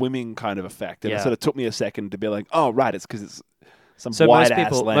of swimming kind of effect. And it sort of took me a second to be like, oh, right, it's because it's some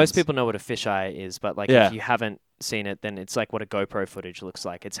wide-ass lens. Most people know what a fisheye is, but, like, if you haven't seen it, then it's like what a GoPro footage looks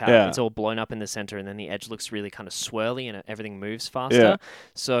like. It's how it's all blown up in the center, and then the edge looks really kind of swirly, and everything moves faster. Yeah.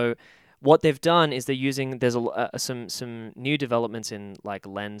 So what they've done is they're using some new developments in like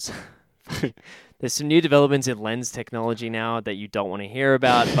lens. There's some new developments in lens technology now that you don't want to hear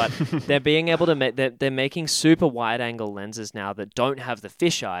about, but they're being able to make they're making super wide angle lenses now that don't have the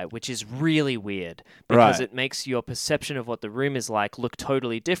fisheye, which is really weird because it makes your perception of what the room is like look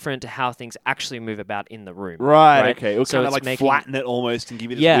totally different to how things actually move about in the room. Right. Okay. It'll kind of like flatten it almost and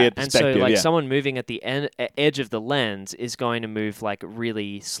give you this weird perspective. And so like someone moving at the edge of the lens is going to move like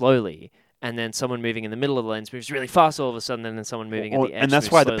really slowly. And then someone moving in the middle of the lens moves really fast all of a sudden, and then someone moving at the edge. And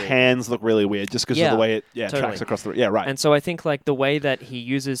that's why slowly. The pans look really weird, just because of the way it totally. tracks across the... Yeah, right. And so I think like the way that he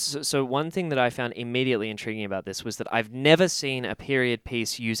uses... So one thing that I found immediately intriguing about this was that I've never seen a period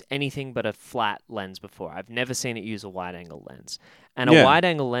piece use anything but a flat lens before. I've never seen it use a wide-angle lens. And a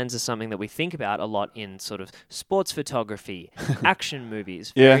wide-angle lens is something that we think about a lot in sort of sports photography, action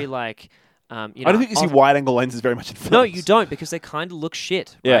movies, very like... I don't think you see wide-angle lenses very much in films. No, you don't, because they kind of look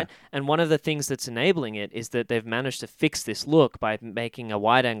shit, right? Yeah. And one of the things that's enabling it is that they've managed to fix this look by making a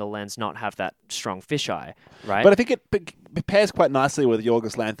wide-angle lens not have that strong fisheye, right? But I think it pairs quite nicely with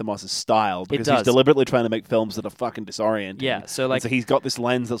Yorgos Lanthimos' style, because he's deliberately trying to make films that are fucking disorienting. Yeah, so he's got this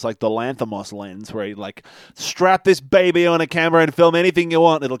lens that's like the Lanthimos lens, where he like strap this baby on a camera and film anything you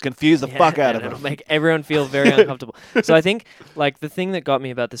want. It'll confuse the fuck out of them. It'll make everyone feel very uncomfortable. So I think like the thing that got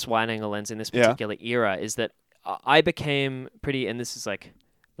me about this wide-angle lens in this particular era is that I became pretty, and this is like,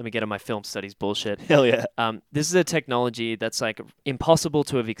 let me get on my film studies bullshit. Hell yeah. This is a technology that's like impossible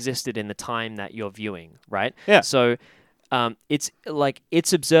to have existed in the time that you're viewing, right? Yeah. So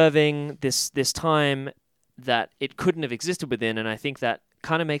it's observing this time that it couldn't have existed within, and I think that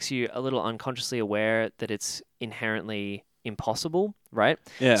kind of makes you a little unconsciously aware that it's inherently impossible, right?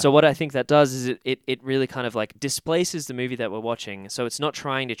 Yeah. So what I think that does is it really kind of like displaces the movie that we're watching. So it's not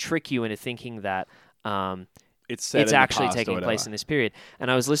trying to trick you into thinking that it's set it's in the actually past or taking place whatever. in this period. And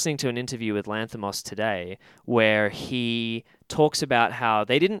I was listening to an interview with Lanthimos today where he talks about how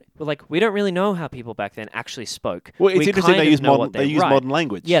they didn't, like, we don't really know how people back then actually spoke. Well, it's We interesting kind they of use know modern. what They use write. modern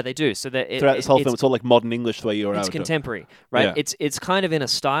language. Yeah, they do. So that Throughout this whole film, it's all like modern English the way you're it's able to. contemporary, right? Yeah. It's kind of in a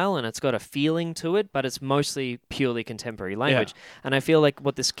style and it's got a feeling to it, but it's mostly purely contemporary language. And I feel like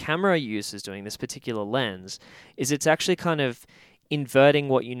what this camera use is doing, this particular lens, is it's actually kind of inverting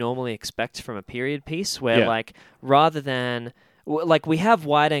what you normally expect from a period piece, where like rather than like we have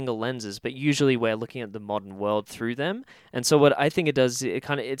wide angle lenses, but usually we're looking at the modern world through them. And so what I think it does,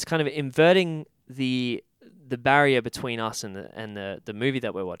 it's kind of inverting the barrier between us and the movie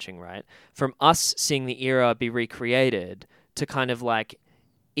that we're watching, right? From us seeing the era be recreated to kind of like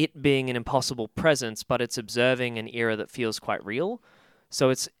it being an impossible presence, but it's observing an era that feels quite real. So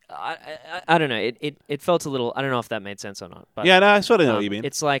it's I don't know. It felt a little. I don't know if that made sense or not. But Yeah, no, I sort of know what you mean.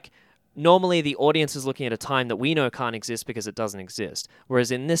 it's like normally the audience is looking at a time that we know can't exist because it doesn't exist. Whereas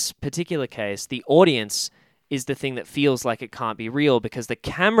in this particular case, the audience is the thing that feels like it can't be real because the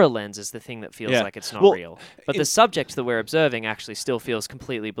camera lens is the thing that feels like it's not real. But the subject that we're observing actually still feels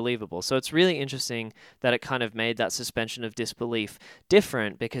completely believable. So it's really interesting that it kind of made that suspension of disbelief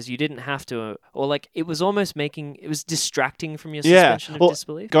different because you didn't have to, or like it was almost it was distracting from your suspension of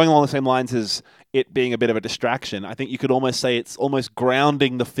disbelief. Going along the same lines as it being a bit of a distraction, I think you could almost say it's almost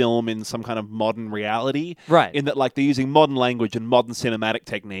grounding the film in some kind of modern reality. Right. In that, like, they're using modern language and modern cinematic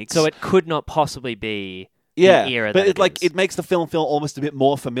techniques. So it could not possibly be the era but that it makes the film feel almost a bit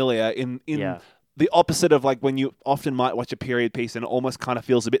more familiar in the opposite of like when you often might watch a period piece and it almost kind of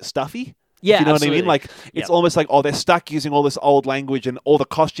feels a bit stuffy. Yeah, you know absolutely. what I mean? Like it's almost like, oh, they're stuck using all this old language and all the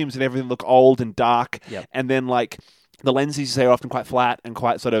costumes and everything look old and dark. Yep. And then like the lenses you say are often quite flat and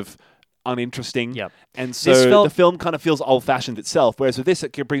quite sort of uninteresting. Yep. And so the film kind of feels old-fashioned itself, whereas with this,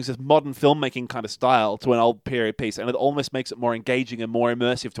 it brings this modern filmmaking kind of style to an old period piece, and it almost makes it more engaging and more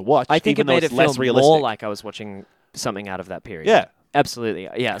immersive to watch. I think even it made though it it's less feel realistic. more like I was watching something out of that period. Yeah. Absolutely.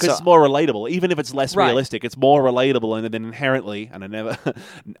 Yeah. Because it's more relatable, even if it's less Right. realistic. It's more relatable, and then inherently, and I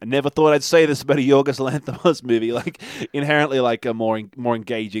never thought I'd say this about a Yorgos Lanthimos movie, like inherently, like a more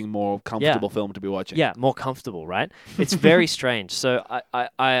engaging, more comfortable film to be watching. Yeah, more comfortable, right? It's very strange. So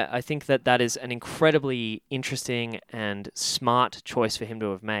I think that is an incredibly interesting and smart choice for him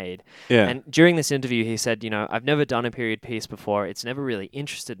to have made. Yeah. And during this interview, he said, I've never done a period piece before. It's never really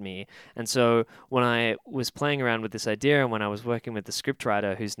interested me. And so when I was playing around with this idea and when I was working with the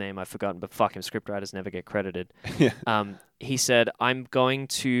scriptwriter, whose name I've forgotten, but fuck him, scriptwriters never get credited. He said, I'm going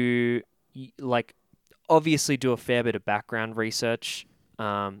to like obviously do a fair bit of background research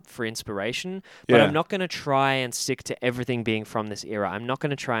for inspiration, but I'm not going to try and stick to everything being from this era. I'm not going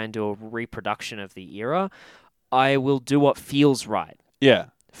to try and do a reproduction of the era. I will do what feels right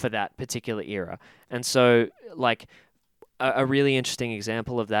for that particular era. And so, like, a really interesting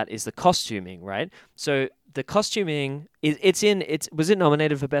example of that is the costuming, right? So the costuming, was it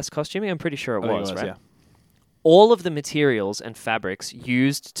nominated for Best Costuming? I'm pretty sure it was, right? Yeah. All of the materials and fabrics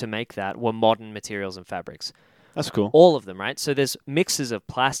used to make that were modern materials and fabrics. That's cool. All of them, right? So there's mixes of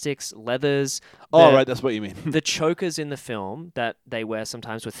plastics, leathers. Right, that's what you mean. The chokers in the film that they wear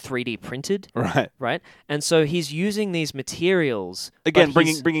sometimes were 3D printed. Right. And so he's using these materials. Again, but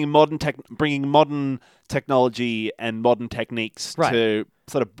he's- bringing modern technology and modern techniques to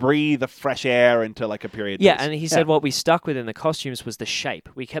sort of breathe the fresh air into like a period Yeah, piece. and he said what we stuck with in the costumes was the shape.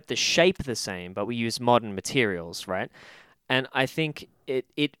 We kept the shape the same, but we used modern materials, right? And I think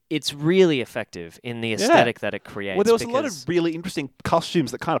it's really effective in the aesthetic that it creates. Well, there was a lot of really interesting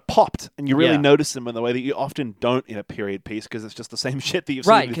costumes that kind of popped, and you really notice them in the way that you often don't in a period piece because it's just the same shit that you've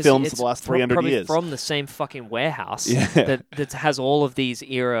seen in films for the last 300 probably years. from the same fucking warehouse that has all of these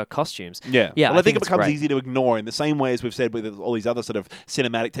era costumes. Yeah. Well, I think it it's becomes great. easy to ignore in the same way as we've said with all these other sort of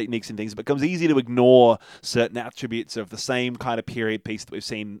cinematic techniques and things. It becomes easy to ignore certain attributes of the same kind of period piece that we've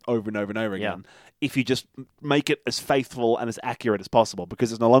seen over and over and over again if you just make it as faithful and as accurate as possible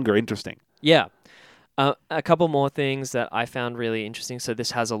because it's no longer interesting. Yeah. A couple more things that I found really interesting. So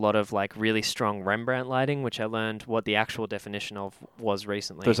this has a lot of like really strong Rembrandt lighting, which I learned what the actual definition of was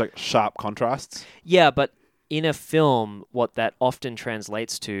recently. There's like sharp contrasts. Yeah, but in a film, what that often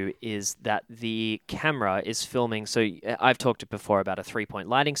translates to is that the camera is filming. So I've talked before about a 3-point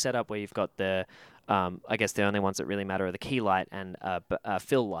lighting setup where you've got the I guess the only ones that really matter are the key light and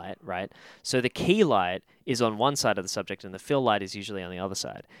fill light, right? So the key light is on one side of the subject and the fill light is usually on the other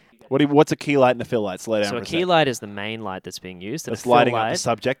side. What's a key light and a fill light? Slow down So for a key light is the main light that's being used. And It's a fill lighting light, up the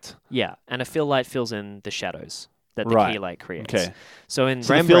subject. Yeah, and a fill light fills in the shadows. that the Right. key light creates. Okay. So in So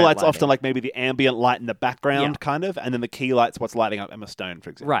the Rembrandt fill light's lighting, often like maybe the ambient light in the background, Yeah. kind of, and then the key light's what's lighting up Emma Stone, for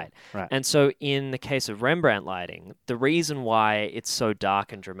example. right. Right. And so in the case of Rembrandt lighting, the reason why it's so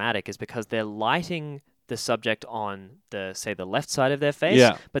dark and dramatic is because they're lighting the subject on the left side of their face,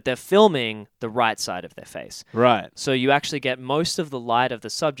 Yeah. but they're filming the right side of their face. Right. So you actually get most of the light of the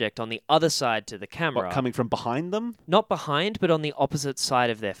subject on the other side to the camera. What, coming from behind them? Not behind, but on the opposite side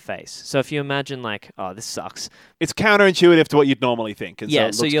of their face. So if you imagine like, oh, this sucks. It's counterintuitive to what you'd normally think. And Yeah,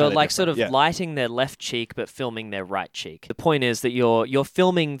 it so looks you're kinda like sort different. of lighting their left cheek but filming their right cheek. The point is that you're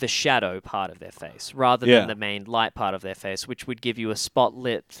filming the shadow part of their face rather Yeah. than the main light part of their face, which would give you a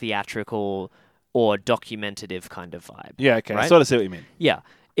spotlit, theatrical, or documentative kind of vibe. Yeah, okay. I Right? sort of see what you mean. Yeah.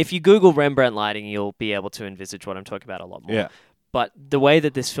 If you Google Rembrandt lighting, you'll be able to envisage what I'm talking about a lot more. Yeah. But the way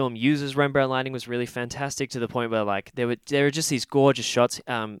that this film uses Rembrandt lighting was really fantastic to the point where like there were just these gorgeous shots.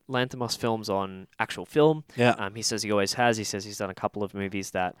 Lanthimos films on actual film. Yeah. He says he always has. He says he's done a couple of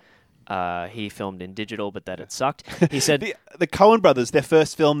movies that he filmed in digital, but that it sucked. He said, The Coen brothers, their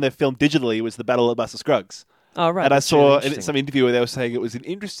first film they filmed digitally was The Battle of Buster Scruggs. "Oh right." And I that's saw really in interesting." some interview where they were saying it was an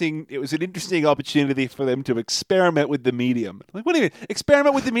interesting opportunity for them to experiment with the medium. Like, what do you mean?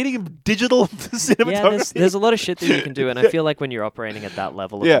 Experiment with the medium? Digital cinematography? Yeah, there's a lot of shit that you can do, and I feel like when you're operating at that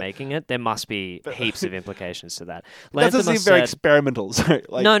level of Yeah. making it, there must be heaps of implications to that. That doesn't seem Lanthimos very said- experimental. Sorry.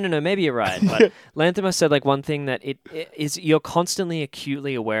 Like, no, maybe you're right. But Lanthimos said like one thing that it is you're constantly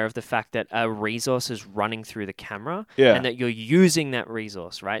acutely aware of the fact that a resource is running through the camera, Yeah. and that you're using that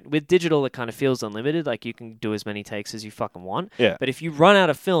resource. Right, with digital, it kind of feels unlimited. Like you can do as many takes as you fucking want. Yeah. But if you run out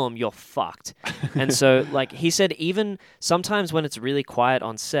of film, you're fucked. And so, like he said, even sometimes when it's really quiet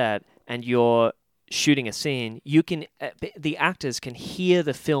on set and you're shooting a scene, you can the actors can hear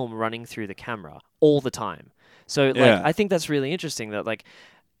the film running through the camera all the time. So like Yeah. I think that's really interesting that like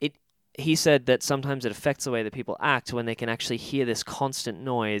he said that sometimes it affects the way that people act when they can actually hear this constant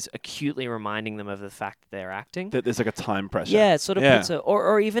noise acutely reminding them of the fact that they're acting. that there's like a time pressure. Yeah, it sort of Yeah. puts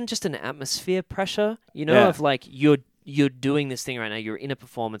or even just an atmosphere pressure, you know, Yeah. of like you're doing this thing right now, you're in a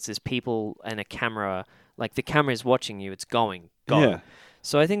performance, there's people and a camera, like the camera is watching you, it's go. Yeah.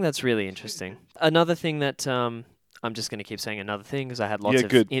 So I think that's really interesting. Another thing that I'm just going to keep saying another thing because I had lots Yeah, of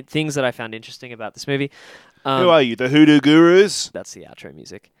good. things that I found interesting about this movie. Who are you? The Hoodoo Gurus? That's the outro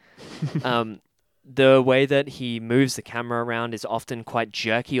music. The way that he moves the camera around is often quite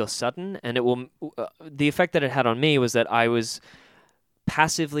jerky or sudden, and it will. The effect that it had on me was that I was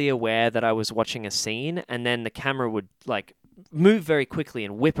passively aware that I was watching a scene, and then the camera would like move very quickly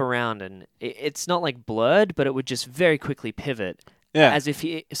and whip around, and it's not like blurred, but it would just very quickly pivot, Yeah. as if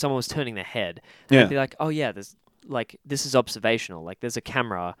someone was turning their head. And Yeah. I'd be like, oh yeah, there's like this is observational. Like there's a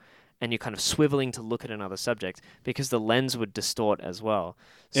camera, and you're kind of swiveling to look at another subject because the lens would distort as well.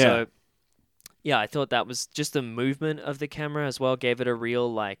 So, yeah, I thought that was just the movement of the camera as well gave it a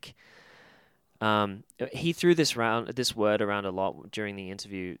real like. He threw this word around a lot during the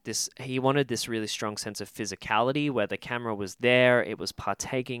interview. He wanted this really strong sense of physicality where the camera was there, it was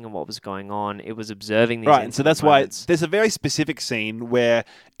partaking in what was going on, it was observing these. Right, and so intimate that's why moments. there's a very specific scene where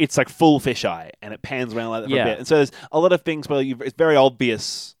it's like full fisheye and it pans around like that for Yeah. a bit. And so there's a lot of things where it's very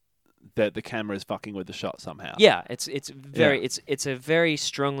obvious that the camera is fucking with the shot somehow. Yeah, it's a very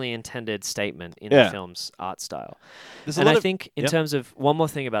strongly intended statement in Yeah. the film's art style. There's a And lot I of- think in Yep. terms of one more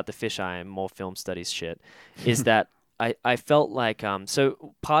thing about the fisheye and more film studies shit is that I felt like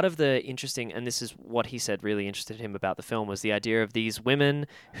so part of the interesting, and this is what he said really interested him about the film, was the idea of these women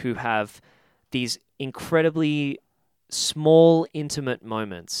who have these incredibly small intimate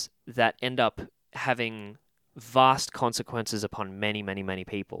moments that end up having vast consequences upon many, many, many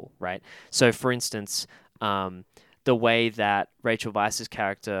people, right? So, for instance, the way that Rachel Weisz's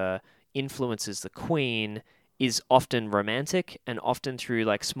character influences the Queen is often romantic and often through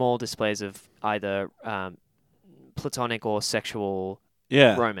like small displays of either platonic or sexual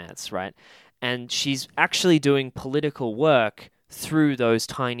Yeah. romance, right? And she's actually doing political work through those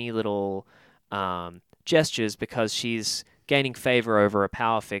tiny little gestures because she's gaining favor over a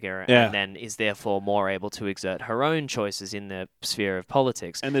power figure Yeah. and then is therefore more able to exert her own choices in the sphere of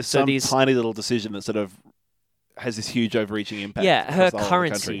politics. And there's So some these- tiny little decision that sort of has this huge overreaching impact. Yeah, her across the whole of the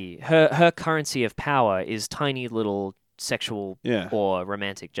country. currency, her currency of power is tiny little sexual Yeah. or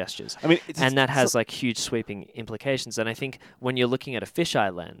romantic gestures. I mean, And that has like huge sweeping implications. And I think when you're looking at a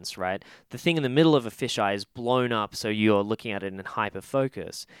fisheye lens, right, the thing in the middle of a fisheye is blown up, so you're looking at it in hyper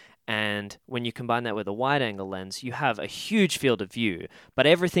focus. And when you combine that with a wide angle lens, you have a huge field of view, but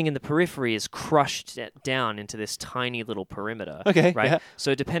everything in the periphery is crushed down into this tiny little perimeter. Okay, Right? yeah.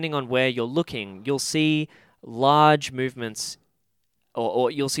 So depending on where you're looking, you'll see large movements or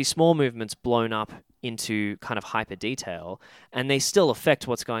you'll see small movements blown up into kind of hyper detail, and they still affect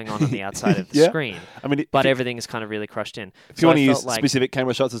what's going on the outside of the Yeah. screen. I mean, But everything is kind of really crushed in. if you want to use specific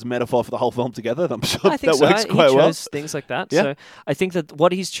camera shots as a metaphor for the whole film together, then I'm sure I think that so. works He quite well. chose things like that. Yeah. So I think that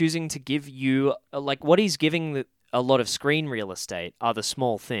what he's choosing to give you, like what he's giving a lot of screen real estate, are the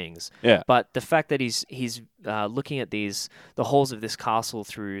small things. Yeah. But the fact that he's looking at the halls of this castle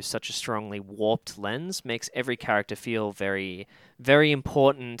through such a strongly warped lens makes every character feel very, very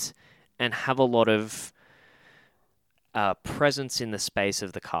important and have a lot of presence in the space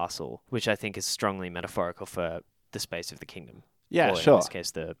of the castle, which I think is strongly metaphorical for the space of the kingdom. Yeah, or sure. In this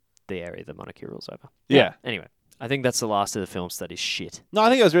case, the area the monarchy rules over. Yeah. Anyway, I think that's the last of the films that is shit. No, I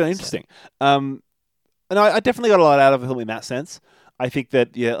think it was really interesting. And I definitely got a lot out of the film in that sense. I think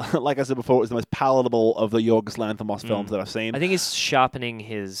that, yeah, like I said before, it was the most palatable of the Yorgos Lanthimos films that I've seen. I think he's sharpening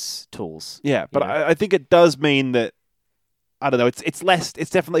his tools. Yeah, but you know? I think it does mean that, I don't know, it's less. It's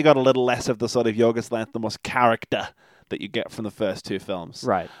definitely got a little less of the sort of Yorgos Lanthimos character that you get from the first two films.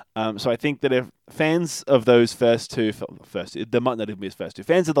 Right. So I think that if fans of those first two, there might not even be his first two,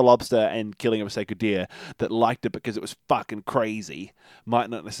 fans of The Lobster and Killing of a Sacred Deer that liked it because it was fucking crazy, might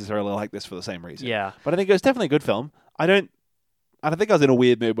not necessarily like this for the same reason. Yeah. But I think it was definitely a good film. I don't think I was in a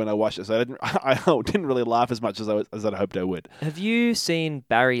weird mood when I watched it, so I didn't really laugh as much as I'd hoped I would. Have you seen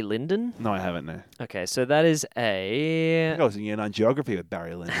Barry Lyndon? No, I haven't, no. Okay, so that is I a... think I was in Year 9 Geography with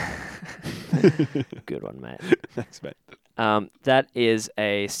Barry Lyndon. Good one, mate. Thanks, mate. That is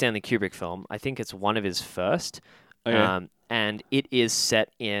a Stanley Kubrick film. I think it's one of his first. Okay. And it is set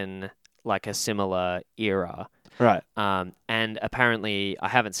in like a similar era. Right. And apparently, I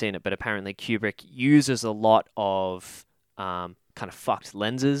haven't seen it, but apparently Kubrick uses a lot of kind of fucked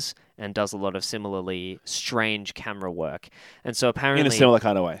lenses and does a lot of similarly strange camera work. And so apparently... In a similar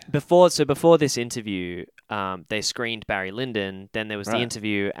kind of way. Before this interview, they screened Barry Lyndon, then there was the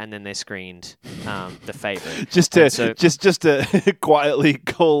interview, and then they screened The Favourite. just to quietly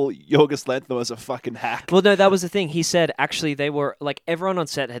call Yorgos Lanthimos a fucking hack. Well, no, that was the thing. He said actually they were like everyone on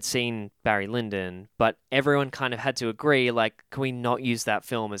set had seen Barry Lyndon, but everyone kind of had to agree like, can we not use that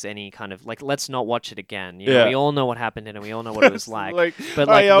film as any kind of like, let's not watch it again. You know, we all know what happened in it. We all know what it was like. But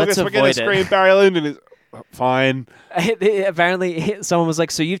like, let's avoid we're gonna screen Barry Lyndon is fine. Apparently, someone was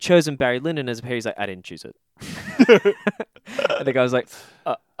like, "So you've chosen Barry Lyndon as a pair?" He's like, "I didn't choose it." I think I was like,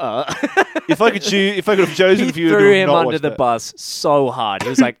 If I could have chosen he for you, threw to him not under watched the it. bus so hard. He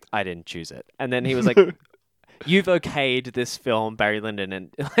was like, "I didn't choose it," and then he was like, "You've okayed this film, Barry Lyndon,"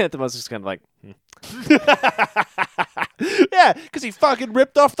 and the bus was just kind of like, Yeah, because he fucking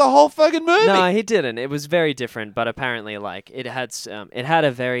ripped off the whole fucking movie. No, he didn't. It was very different, but apparently, like it had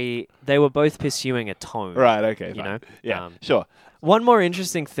a very. They were both pursuing a tone, Right. Okay. You fine. know, Yeah. Sure. One more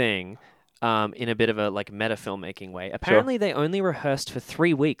interesting thing, in a bit of a like meta filmmaking way. Apparently, they only rehearsed for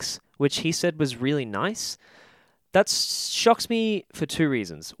 3 weeks, which he said was really nice. That shocks me for two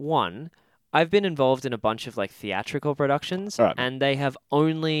reasons. One, I've been involved in a bunch of like theatrical productions, Right. and they have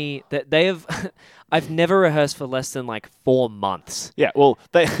only they have. I've never rehearsed for less than like 4 months. Yeah. Well,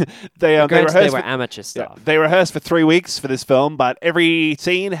 they Granted, rehearsed. they were for, amateur stuff. they rehearsed for 3 weeks for this film, but every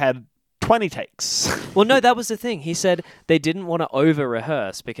scene had 20 takes. Well, no, that was the thing. He said they didn't want to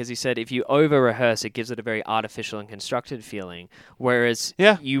over-rehearse because he said if you over-rehearse, it gives it a very artificial and constructed feeling. Whereas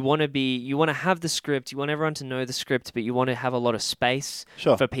you want to have the script, you want everyone to know the script, but you want to have a lot of space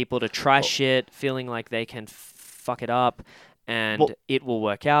for people to try shit, feeling like they can fuck it up and it will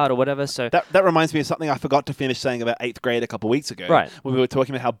work out or whatever. So that reminds me of something I forgot to finish saying about 8th grade a couple of weeks ago. Right. When we were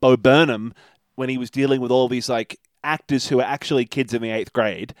talking about how Bo Burnham, when he was dealing with all these like actors who are actually kids in the 8th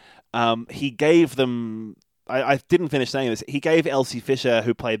grade, he gave them... I didn't finish saying this. He gave Elsie Fisher,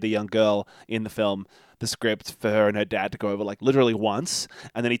 who played the young girl in the film, the script for her and her dad to go over like literally once,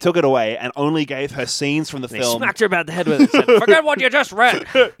 and then he took it away and only gave her scenes from the film. He smacked her about the head with it and said, "Forget what you just read."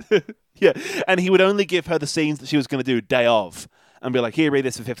 Yeah, and he would only give her the scenes that she was going to do day of and be like, "Here, read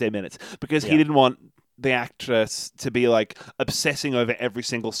this for 15 minutes," because he didn't want the actress to be like obsessing over every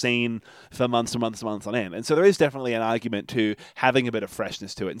single scene for months and months and months on end. And so there is definitely an argument to having a bit of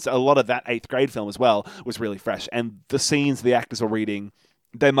freshness to it. And so a lot of that 8th grade film as well was really fresh. And the scenes the actors were reading,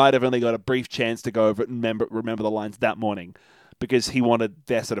 they might have only got a brief chance to go over it and remember the lines that morning, because he wanted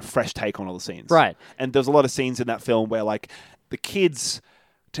their sort of fresh take on all the scenes. Right. And there's a lot of scenes in that film where like the kids...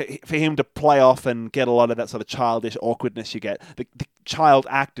 for him to play off and get a lot of that sort of childish awkwardness you get, the child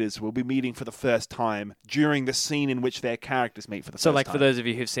actors will be meeting for the first time during the scene in which their characters meet for the first time. So, like, for those of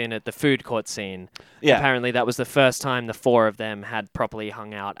you who've seen it, the food court scene, Yeah. apparently that was the first time the four of them had properly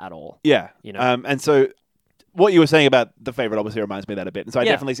hung out at all. Yeah. You know? And so what you were saying about the favorite obviously reminds me of that a bit. And so I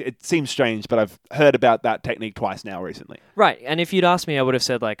Yeah. definitely, it seems strange, but I've heard about that technique twice now recently. Right. And if you'd asked me, I would have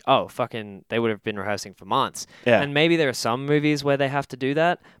said like, oh, fucking, they would have been rehearsing for months. Yeah. And maybe there are some movies where they have to do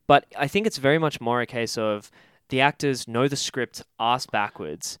that, but I think it's very much more a case of the actors know the script ass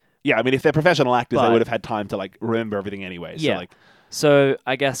backwards. Yeah, I mean, if they're professional actors, But- they would have had time to like remember everything anyway. So Yeah. like, So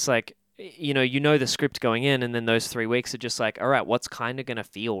I guess like, you know the script going in, and then those 3 weeks are just like, all right, what's kind of going to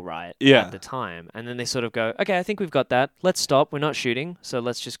feel right Yeah. at the time? And then they sort of go, okay, I think we've got that. Let's stop. We're not shooting, so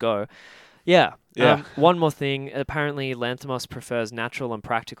let's just go. Yeah. Yeah. One more thing. Apparently, Lanthimos prefers natural and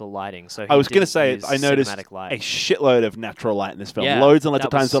practical lighting. So I was going to say, I noticed cinematic light. a shitload of natural light in this film. Yeah, Loads and loads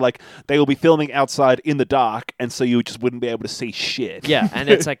of that times was- where like they will be filming outside in the dark, and so you just wouldn't be able to see shit. Yeah, and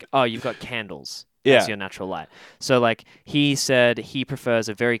it's like, oh, you've got candles. Yeah. That's your natural light. So, like, he said he prefers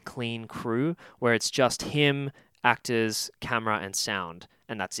a very clean crew where it's just him, actors, camera, and sound,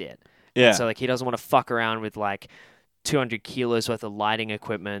 and that's it. Yeah. And so, like, he doesn't want to fuck around with, like, 200 kilos worth of lighting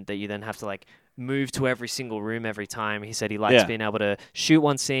equipment that you then have to, like, move to every single room every time. He said he likes Yeah. being able to shoot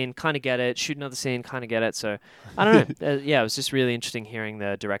one scene, kind of get it, shoot another scene, kind of get it. So, I don't know. Yeah, it was just really interesting hearing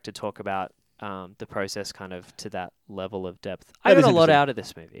the director talk about the process kind of to that level of depth. I That got is a lot interesting. out of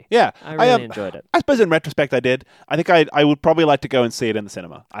this movie. Yeah. I really enjoyed it. I suppose in retrospect I did. I think I would probably like to go and see it in the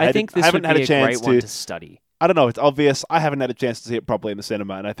cinema. I think this haven't would had be a a chance great one to study. I don't know. It's obvious. I haven't had a chance to see it properly in the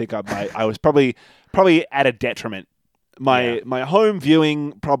cinema, and I think I was probably at a detriment. My home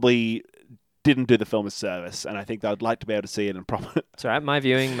viewing probably didn't do the film a service, and I think I'd like to be able to see it in proper. It's all right. My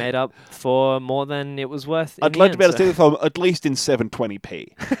viewing made up for more than it was worth. I'd like to be able to see the film at least in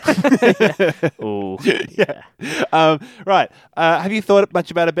 720p. Ooh, Yeah. Right. Have you thought much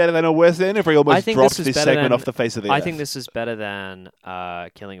about it better than or worse than? If we almost I think dropped this this, is better segment than- off the face of the I earth. think this is better than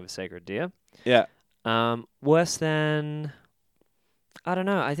Killing of a Sacred Deer. Yeah. Worse than. I don't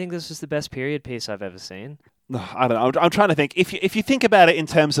know. I think this was the best period piece I've ever seen. I don't know. I'm trying to think. If you think about it in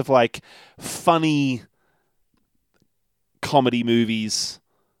terms of like funny comedy movies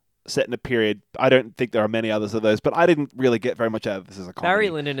set in a period, I don't think there are many others of those. But I didn't really get very much out of this as a comedy. Barry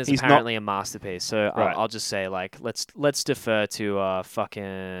Lyndon is He's not- apparently a masterpiece, so Right. I'll just say like let's defer to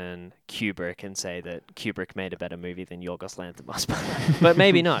fucking Kubrick and say that Kubrick made a better movie than Yorgos Lanthimos, but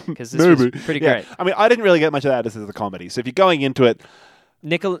maybe not because this Maybe. was pretty Yeah. great. I mean, I didn't really get much out of this as a comedy. So if you're going into it,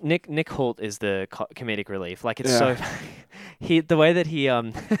 Nick Holt is the comedic relief. Like it's Yeah. so the way that he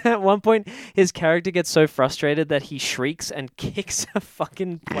at one point his character gets so frustrated that he shrieks and kicks a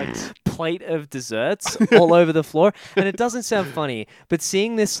fucking like plate of desserts all over the floor, and it doesn't sound funny, but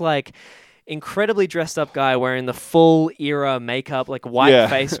seeing this like incredibly dressed up guy wearing the full era makeup, like white Yeah.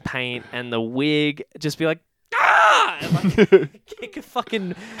 face paint and the wig, just be like ah, and, like, kick a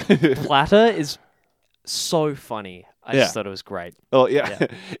fucking platter is so funny. I Yeah. just thought it was great. oh yeah,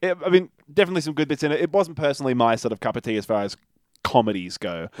 I mean, definitely some good bits in it. It wasn't personally my sort of cup of tea as far as comedies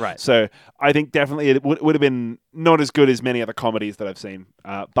go. Right. So I think definitely it would have been not as good as many other comedies that I've seen,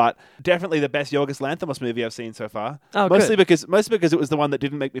 but definitely the best Yorgos Lanthimos movie I've seen so far. Oh, mostly good. because it was the one that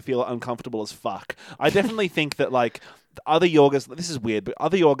didn't make me feel uncomfortable as fuck. I definitely think that like the other Yorgos, this is weird, but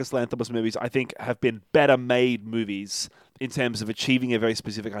other Yorgos Lanthimos movies I think have been better made movies in terms of achieving a very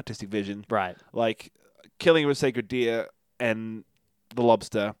specific artistic vision. Right. Like Killing of a Sacred Deer and The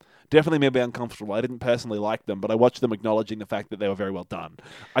Lobster definitely made me uncomfortable. I didn't personally like them, but I watched them acknowledging the fact that they were very well done.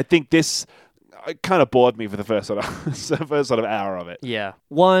 I think this kind of bored me for the first sort of hour of it. Yeah.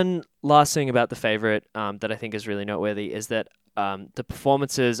 One last thing about the favorite that I think is really noteworthy is that the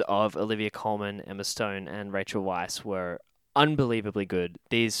performances of Olivia Colman, Emma Stone, and Rachel Weisz were unbelievably good.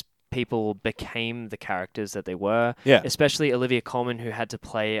 These people became the characters that they were. Yeah. Especially Olivia Colman, who had to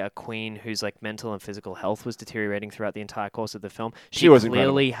play a queen whose like mental and physical health was deteriorating throughout the entire course of the film. She was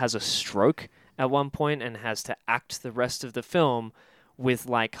clearly has a stroke at one point and has to act the rest of the film with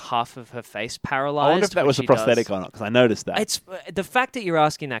like half of her face paralyzed. I wonder if that when was a she prosthetic does. or not, because I noticed that. It's the fact that you're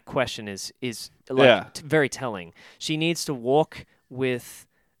asking that question is like Yeah. very telling. She needs to walk with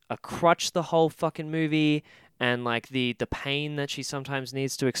a crutch the whole fucking movie, and like the pain that she sometimes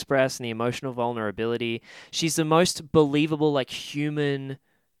needs to express and the emotional vulnerability. She's the most believable like human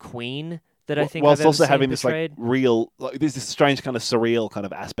queen that I think whilst I've ever also seen having this portrayed. like real, like there's this strange kind of surreal kind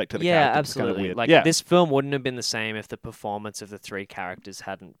of aspect to the Yeah, character. It's kind of absolutely. weird. Like yeah. this film wouldn't have been the same if the performance of the three characters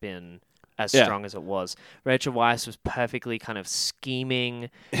hadn't been as Yeah. strong as it was. Rachel Weisz was perfectly kind of scheming.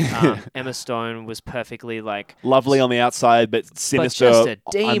 Emma Stone was perfectly like Lovely on the outside, but sinister. but just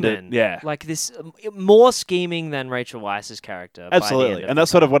a under- demon. yeah. Like this, more scheming than Rachel Weisz's character. by the Absolutely, end of and the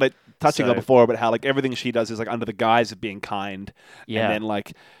that's sort of film. what I touching on So- before about how like everything she does is like under the guise of being kind, Yeah. and then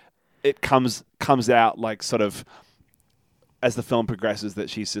like it comes out like sort of as the film progresses that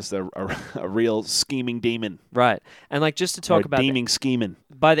she's just a real scheming demon. Right. And like just to talk about demon scheming.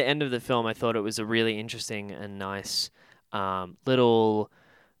 by the end of the film, I thought it was a really interesting and nice little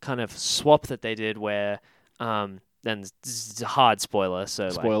kind of swap that they did where then it's a hard spoiler, so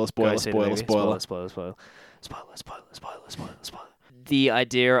Spoiler. The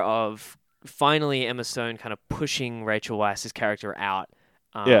idea of finally Emma Stone kind of pushing Rachel Weisz's character out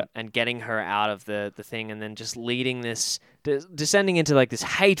and getting her out of the thing, and then just leading this, descending into like this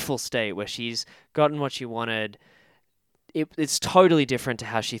hateful state where she's gotten what she wanted. It's totally different to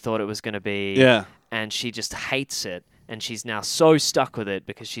how she thought it was going to be. Yeah. And she just hates it. And she's now so stuck with it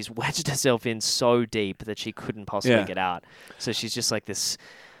because she's wedged herself in so deep that she couldn't possibly get out. So she's just like this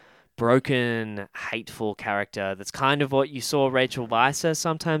broken, hateful character. That's kind of what you saw Rachel Weisz as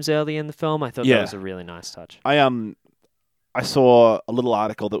sometimes early in the film. I thought that was a really nice touch. I saw a little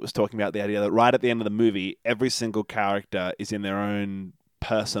article that was talking about the idea that right at the end of the movie, every single character is in their own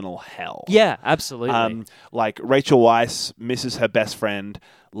personal hell. Yeah, absolutely. Like Rachel Weisz misses her best friend,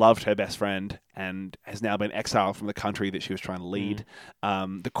 loved her best friend, and has now been exiled from the country that she was trying to lead.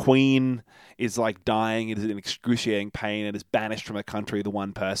 The Queen is like dying, it is in excruciating pain, and is banished from the country, the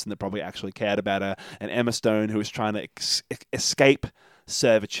one person that probably actually cared about her. And Emma Stone, who is trying to escape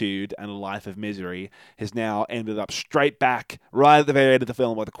servitude and a life of misery, has now ended up straight back right at the very end of the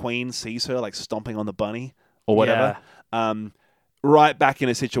film where the Queen sees her like stomping on the bunny or whatever. Right back in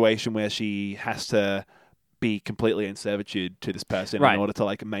a situation where she has to be completely in servitude to this person in order to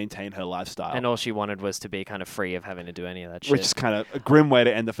like maintain her lifestyle. And all she wanted was to be kind of free of having to do any of that shit. Which is kind of a grim way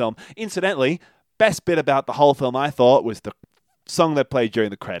to end the film. Incidentally, best bit about the whole film I thought was the song they played during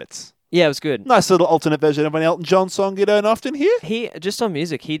the credits. Yeah, it was good. Nice little alternate version of an Elton John song you don't often hear. He just on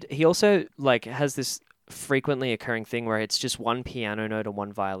music, he also like has this frequently occurring thing where it's just one piano note and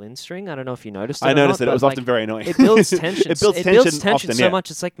one violin string. I don't know if you noticed it. I noticed it. It was often very annoying. It builds tension. It builds tension often, so much.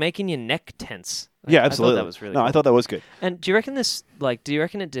 It's like making your neck tense. Yeah, absolutely. I thought that was really cool. I thought that was good. And do you reckon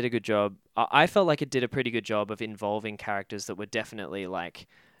it did a good job? I felt like it did a pretty good job of involving characters that were definitely like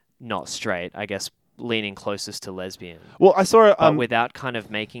not straight, I guess leaning closest to lesbian. Well, I saw it but without kind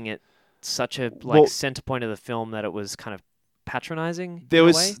of making it such a center point of the film that it was kind of patronizing. There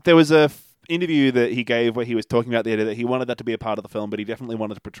was a interview that he gave where he was talking about the idea that he wanted that to be a part of the film, but he definitely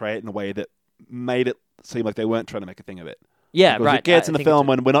wanted to portray it in a way that made it seem like they weren't trying to make a thing of it. Yeah, because right. It gets in the film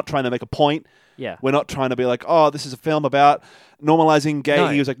when we're not trying to make a point. Yeah. We're not trying to be like, oh, this is a film about normalizing gay. No.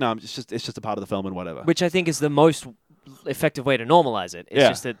 He was like, no, it's just a part of the film and whatever. Which I think is the most effective way to normalize it. It's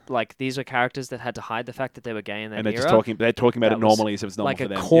just that like these are characters that had to hide the fact that they were gay in that era. They're talking about it normally as if it's normal for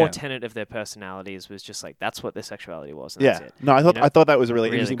them. Like a core tenet of their personalities was just like that's what their sexuality was. And that's it. No, I thought that was a really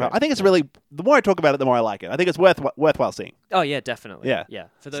interesting part. I think it's really, the more I talk about it, the more I like it. I think it's worthwhile seeing. Oh yeah, definitely. Yeah.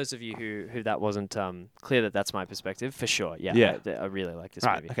 For those of you who that wasn't clear that that's my perspective, for sure. Yeah. I really like this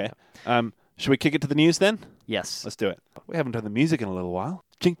movie. Okay. Yeah. Should we kick it to the news then? Yes. Let's do it. We haven't done the music in a little while.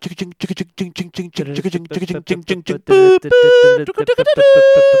 Now that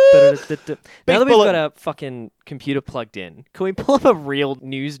we've got our fucking computer plugged in, can we pull up a real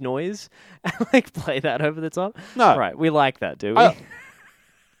news noise and like play that over the top? No. Right, we like that, do we?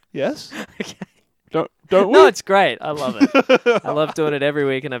 Yes. Okay. Don't we? No, it's great. I love it. I love doing it every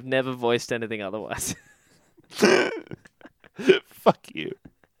week, and I've never voiced anything otherwise. Fuck you.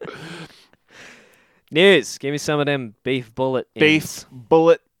 News. Give me some of them beef bullet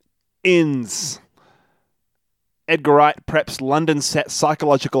ins. Edgar Wright preps London set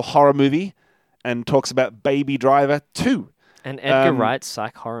psychological horror movie and talks about Baby Driver 2. An Edgar Wright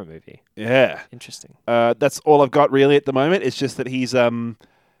psych horror movie. Yeah. Interesting. That's all I've got really at the moment. It's just that he said,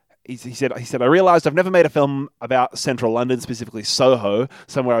 I realized I've never made a film about central London, specifically Soho,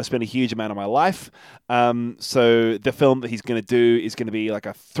 somewhere I've spent a huge amount of my life. So the film that he's going to do is going to be like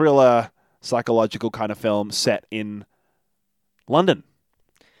a thriller, psychological kind of film set in London,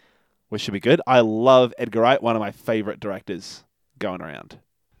 which should be good. I love Edgar Wright, one of my favorite directors going around.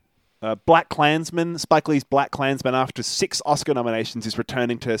 Black Klansman, Spike Lee's Black Klansman, after 6 Oscar nominations, is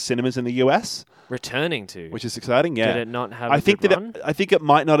returning to cinemas in the US. Returning to, which is exciting. Yeah, did it not have? I think it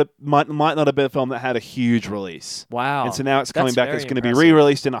might not have been a film that had a huge release. Wow! And so now it's coming back. It's going to be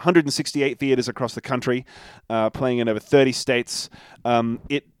re-released in 168 theaters across the country, playing in over 30 states.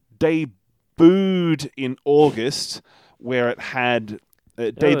 It debuted in August, where it had.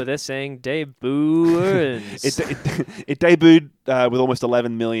 They're saying debuts. It debuted with almost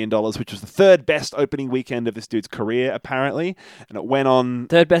 $11 million, which was the third best opening weekend of this dude's career, apparently. And it went on...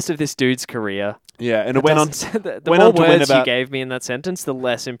 Third best of this dude's career. Yeah, and it went on... The went more on to win words about, you gave me in that sentence, the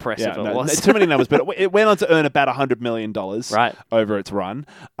less impressive it was. Too many numbers, but it went on to earn about $100 million right. over its run.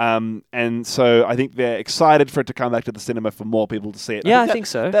 And so I think they're excited for it to come back to the cinema for more people to see it. Yeah, I think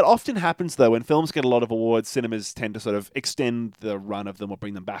so. That often happens, though. When films get a lot of awards, cinemas tend to sort of extend the run of them or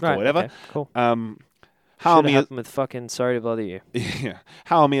bring them back or whatever. Okay, cool. Hayao Should have happened with fucking Sorry to Bother You. Yeah.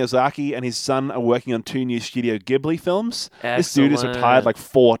 Hayao Miyazaki and his son are working on 2 new Studio Ghibli films. Excellent. This dude is retired like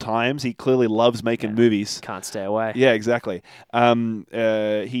 4 times. He clearly loves making movies. Can't stay away. Yeah, exactly. He's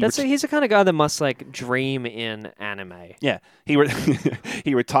the kind of guy that must like dream in anime. Yeah, he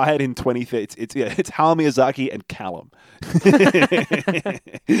retired in 2013. It's Hayao Miyazaki and Callum.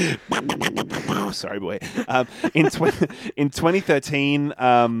 Sorry, boy. In 2013.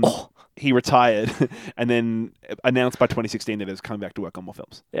 He retired and then announced by 2016 that he was coming back to work on more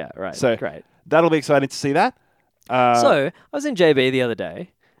films. Yeah, right. So great. That'll be exciting to see that. So I was in JB the other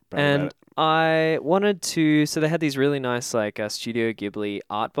day, and I wanted to. So they had these really nice like Studio Ghibli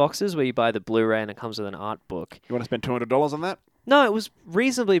art boxes where you buy the Blu-ray and it comes with an art book. You want to spend $200 on that? No, it was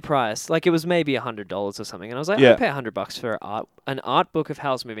reasonably priced. Like it was maybe $100 or something, and I was like, Yeah. I'd pay $100 for an art book of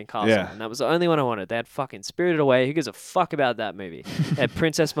Howl's Moving Castle, Yeah. and that was the only one I wanted. They had fucking Spirited Away. Who gives a fuck about that movie? They had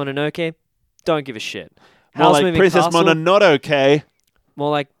Princess Mononoke. Don't give a shit. More Howl's like Moving Princess Castle, Mononoke.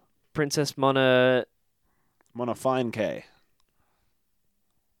 more like Princess Monofine K.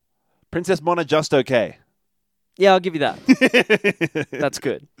 Princess Mona just okay. Yeah, I'll give you that. That's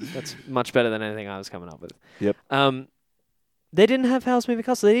good. That's much better than anything I was coming up with. Yep. They didn't have Howl's Moving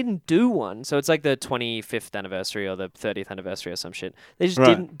Castle. They didn't do one. So it's like the 25th anniversary or the 30th anniversary or some shit. They just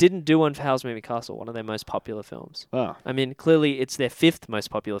didn't do one for Howl's Moving Castle, one of their most popular films. Oh. I mean, clearly it's their 5th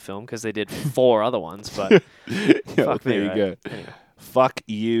most popular film because they did 4 other ones, but fuck me, there you right? go. Anyway. Fuck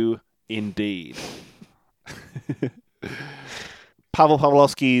you indeed. Paweł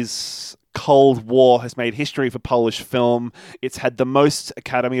Pawlowski's Cold War has made history for Polish film. It's had the most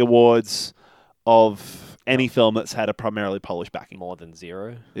Academy Awards of any film that's had a primarily Polish backing. More than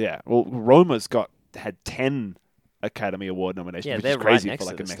 0. Yeah. Well, Roma's had 10 Academy Award nominations, Yeah, which they're is crazy right next for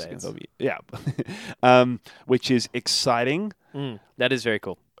like to a the Mexican States. film. Yeah. Which is exciting. That is very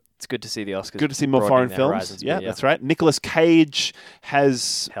cool. It's good to see the Oscars. Good to see more foreign films. Yeah, that's right. Nicolas Cage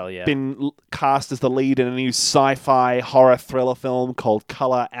has been cast as the lead in a new sci-fi horror thriller film called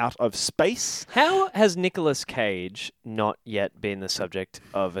Color Out of Space. How has Nicolas Cage not yet been the subject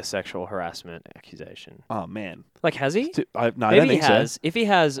of a sexual harassment accusation? Oh, man. Like, has he? No, I maybe don't think he has. so. If he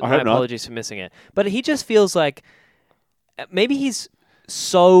has, I my hope not. apologies for missing it. But he just feels like maybe he's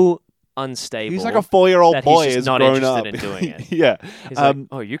so unstable. He's like a 4-year-old that boy he's just is not grown interested up. in doing it. Yeah. He's like,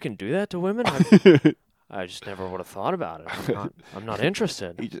 oh, you can do that to women? I just never would have thought about it. I'm not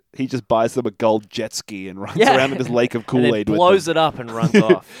interested. He just buys them a gold jet ski and runs around in this lake of Kool-Aid and then with blows them. it up and runs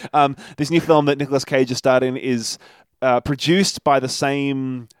off. This new film that Nicolas Cage is starring in is produced by the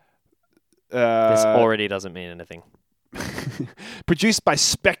same... this already doesn't mean anything. Produced by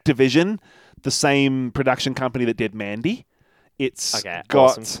Spectavision, the same production company that did Mandy. It's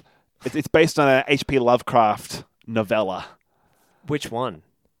awesome. It's based on a H.P. Lovecraft novella. Which one?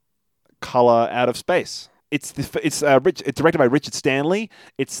 Color Out of Space. It's directed by Richard Stanley.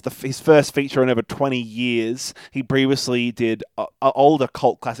 It's his first feature in over 20 years. He previously did older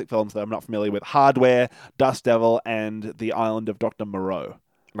cult classic films that I'm not familiar with: Hardware, Dust Devil, and The Island of Dr. Moreau.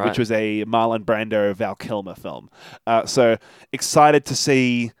 Right. Which was a Marlon Brando, Val Kilmer film. So excited to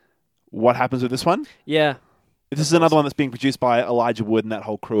see what happens with this one. Yeah. This is another one that's being produced by Elijah Wood and that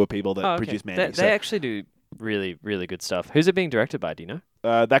whole crew of people that produced Mandy. They actually do really, really good stuff. Who's it being directed by? Do you know?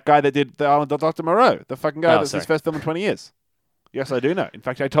 That guy that did The Island of Dr. Moreau. The fucking guy that's his first film in 20 years. Yes, I do know. In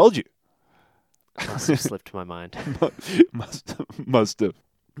fact, I told you. Must have slipped my mind. Must have.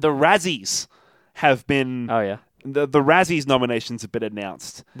 The Razzies have been... Oh, yeah. The Razzies nominations have been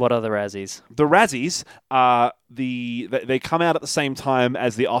announced. What are the Razzies? The Razzies are they come out at the same time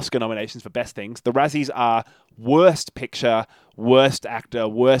as the Oscar nominations for Best Things. The Razzies are Worst Picture, Worst Actor,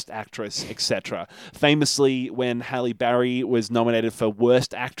 Worst Actress, etc. Famously, when Halle Berry was nominated for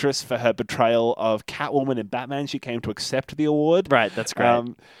Worst Actress for her portrayal of Catwoman in Batman, she came to accept the award. Right, that's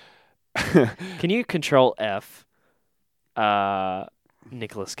great. Can you Control F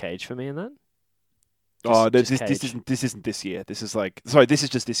Nicolas Cage for me in that? This isn't this year. This is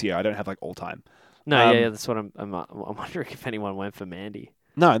just this year. I don't have like all time. No, yeah, that's what I'm wondering if anyone went for Mandy.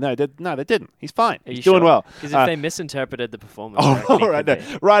 No, they didn't. He's fine. Are He's you doing sure? well. Because if they misinterpreted the performance, Oh, I reckon he right, could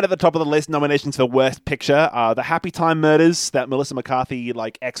no. be. Right at the top of the list, nominations for Worst Picture are The Happy Time Murders, that Melissa McCarthy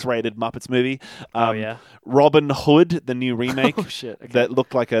X-rated Muppets movie. Oh, yeah? Robin Hood, the new remake. Oh, shit. Okay. That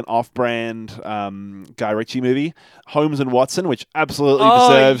looked like an off-brand Guy Ritchie movie. Holmes and Watson, which absolutely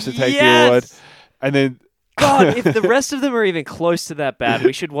deserves to take the award. And then God, if the rest of them are even close to that bad,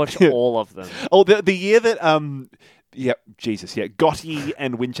 we should watch all of them. Oh, the year that Gotti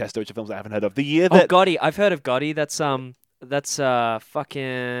and Winchester, which are films I haven't heard of. The year that Gotti, I've heard of Gotti. That's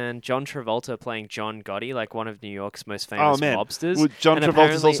fucking John Travolta playing John Gotti, like one of New York's most famous mobsters. Well, John And Travolta's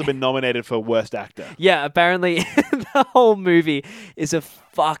apparently- also been nominated for Worst Actor. Yeah, apparently the whole movie is a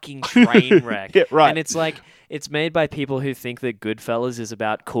fucking train wreck. Yeah, right. And it's like, it's made by people who think that Goodfellas is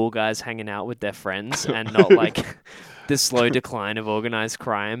about cool guys hanging out with their friends and not like the slow decline of organized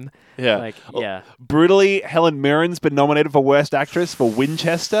crime. Yeah. Like, yeah. Brutally, Helen Mirren's been nominated for Worst Actress for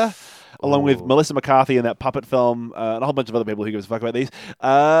Winchester, along with Ooh. Melissa McCarthy in that puppet film, and a whole bunch of other people who gives a fuck about these.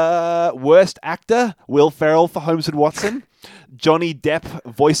 Worst Actor, Will Ferrell for Holmes and Watson. Johnny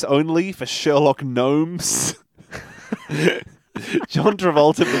Depp, voice only for Sherlock Gnomes. John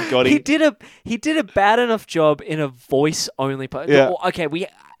Travolta for Gotti. He did a bad enough job in a voice only part. Yeah. Okay, we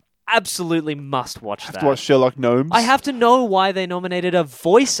absolutely must watch that. To watch Sherlock Gnomes. I have to know why they nominated a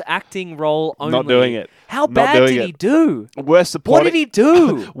voice acting role only. Not doing it. How Not bad doing did it. he do? Worst What supporting. did he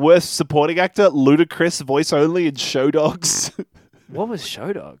do? Worst supporting actor, Ludacris, voice only in Show Dogs. What was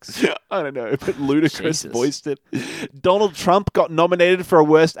Show Dogs? I don't know, but Ludacris Jesus. voiced it. Donald Trump got nominated for a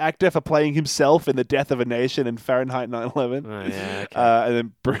worst actor for playing himself in The Death of a Nation and Fahrenheit 9/11. Oh, yeah, okay.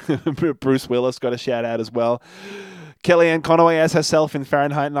 And then Bruce Willis got a shout out as well. Kellyanne Conway as herself in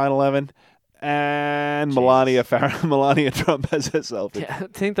Fahrenheit 9/11. And Melania Trump as herself. Yeah, I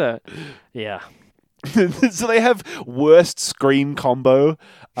think that. Yeah. So they have worst screen combo.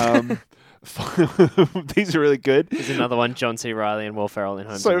 These are really good. There's another one: John C. Reilly and Will Ferrell in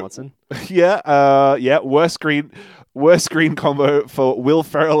Holmes So- and Watson. Yeah. Worst screen combo for Will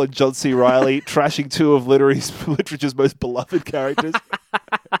Ferrell and John C. Reilly, trashing two of literature's most beloved characters.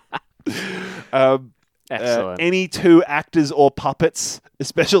 Excellent. Any two actors or puppets,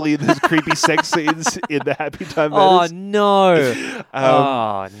 especially in those creepy sex scenes in the Happy Time Oh Murders. no!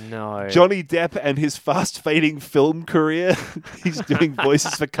 Oh no! Johnny Depp and his fast fading film career. He's doing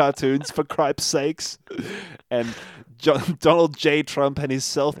voices for cartoons for cripe's sakes. And Donald J. Trump and his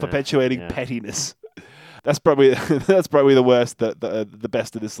self-perpetuating Yeah. pettiness. That's probably the worst, the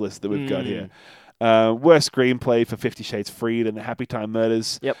best of this list that we've got here. Worst screenplay for 50 Shades Freed and the Happy Time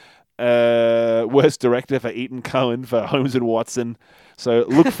Murders. Yep. Worst director for Ethan Cohen for Holmes and Watson. So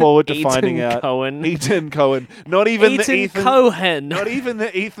look forward to finding out. Ethan Cohen. Not even the Ethan Cohen. Not even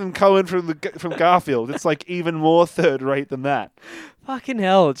the Ethan Cohen from Garfield. It's like even more third rate than that. Fucking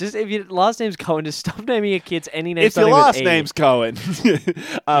hell! Just if your last name's Cohen, just stop naming your kids any name. If your last name's Cohen.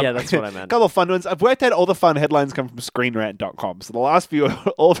 Yeah, that's what I meant. Couple of fun ones. I've worked out all the fun headlines come from ScreenRant.com. So the last few are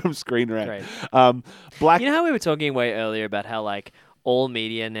all from Screen Rant. Great. You know how we were talking way earlier about how like all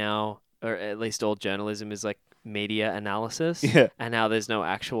media now, or at least all journalism, is like media analysis. Yeah. And how there's no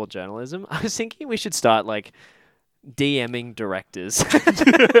actual journalism. I was thinking we should start like DMing directors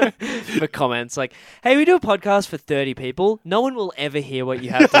for comments like, hey, we do a podcast for 30 people. No one will ever hear what you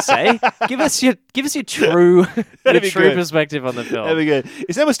have to say. Give us your true That'd be good. perspective on the film. There we go.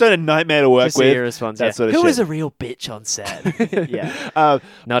 Is Emma Stone a nightmare to work Just see with? your response. That Yeah. sort of Who shit. is a real bitch on set? Yeah.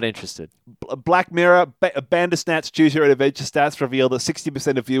 Not interested. Black Mirror, Bandersnatch Choose Your Own Adventure stats reveal that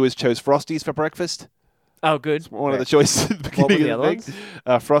 60% of viewers chose Frosties for breakfast. Oh, good. One of the choices at the What were beginning the of other the thing.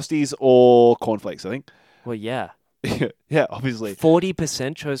 Frosties or cornflakes, I think. Well, yeah. Yeah, obviously.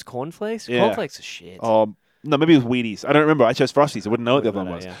 40% chose cornflakes? Yeah. Cornflakes are shit. No, maybe it was Wheaties. I don't remember. I chose Frosties. I wouldn't know what the other one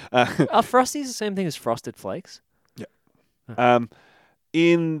was. Yeah. Are Frosties the same thing as Frosted Flakes?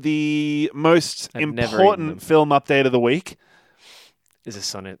 In the most I've never eaten them. important film update of the week. Is this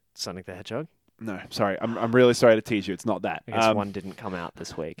Sonic the Hedgehog? No, sorry. I'm really sorry to tease you. It's not that. I guess one didn't come out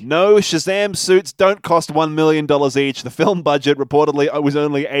this week. No, Shazam suits don't cost $1 million each. The film budget reportedly was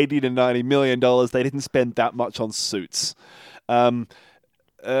only $80 to $90 million. They didn't spend that much on suits. The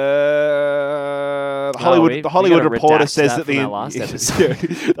Hollywood Reporter says that the last episode.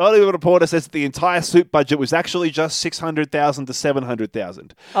 the Hollywood Reporter says that the entire suit budget was actually just $600,000 to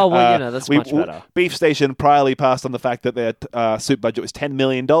 $700,000. Oh, well, that's much better. Beef Station priorly passed on the fact that their suit budget was $10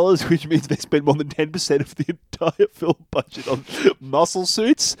 million, which means they spent more than 10% of the entire film budget on muscle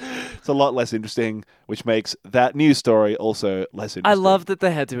suits. It's a lot less interesting, which makes that news story also less interesting. I love that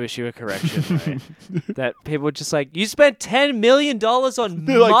they had to issue a correction, right? That people were just like, you spent $10 million on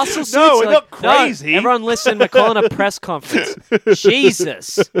They're like, muscle suits? "No, we're Like, not crazy." No, everyone listen, we're calling a press conference.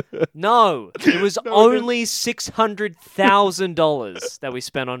 Jesus. No, it was only $600,000 that we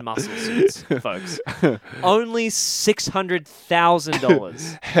spent on muscle suits, folks. Only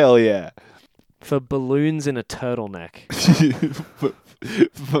 $600,000 Hell yeah. for balloons in a turtleneck.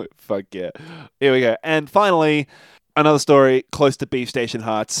 Fuck yeah. Here we go. And finally, another story close to Beef Station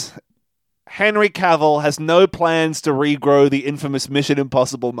hearts. Henry Cavill has no plans to regrow the infamous Mission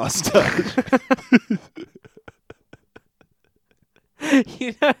Impossible mustache.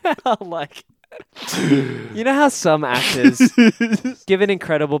 You know how, you know how some actors give an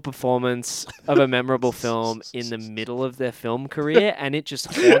incredible performance of a memorable film in the middle of their film career and it just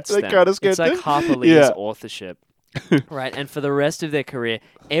haunts They them. kinda It's like them. Harper Lee's Yeah. authorship. Right, and for the rest of their career,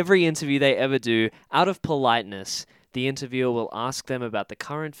 every interview they ever do, out of politeness, the interviewer will ask them about the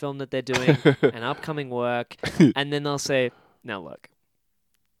current film that they're doing and upcoming work, and then they'll say, now look,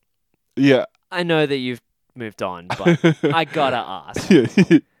 Yeah. I know that you've moved on, but I gotta ask.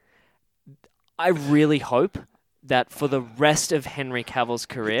 I really hope that for the rest of Henry Cavill's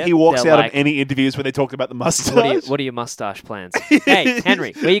career, He walks they're out like, of any interviews when they talk about the mustache. what are your mustache plans? Hey,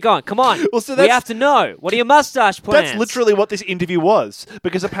 Henry, where you going? Come on. Well, so we that's- have to know. What are your mustache plans? That's literally what this interview was,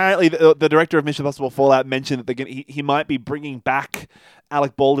 because apparently the director of Mission Impossible Fallout mentioned that he might be bringing back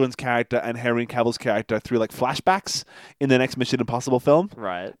Alec Baldwin's character and Henry Cavill's character through like flashbacks in the next Mission Impossible film.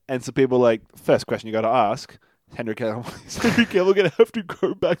 Right. And so people are like, first question you got to ask, Henry Cavill, is Henry Cavill going to have to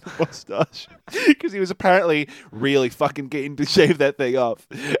grow back the mustache? Because he was apparently really fucking keen to shave that thing off.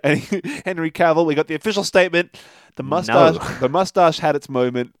 And Henry Cavill, we got the official statement. The mustache had its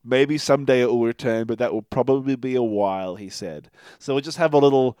moment. Maybe someday it will return, but that will probably be a while, he said. So we'll just have a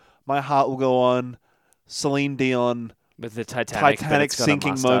little, my heart will go on, Celine Dion, With the Titanic but it's got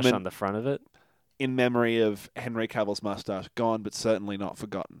sinking a mustache moment. on the front of it. in memory of Henry Cavill's mustache. Gone, but certainly not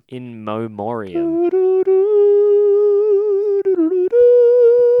forgotten. In memoriam.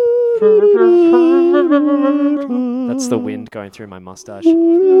 That's the wind going through my mustache.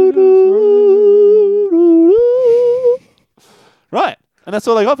 Right. And that's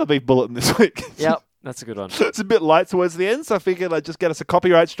all I got for Beef Bulletin this week. Yep, that's a good one. It's a bit light towards the end, so I figured I'd just get us a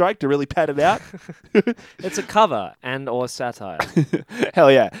copyright strike to really pad it out. It's a cover and or satire.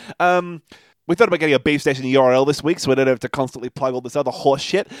 Hell yeah. We thought about getting a Beef Station URL this week, so we don't have to constantly plug all this other horse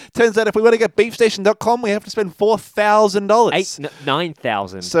shit. Turns out if we want to get beefstation.com, we have to spend $4,000.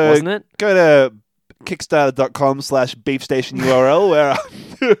 9,000, So wasn't it? go to kickstarter.com/beefstation URL where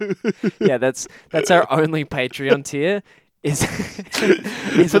Yeah, that's our only Patreon tier. Is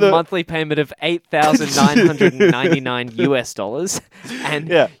For a the- monthly payment of $8,999 and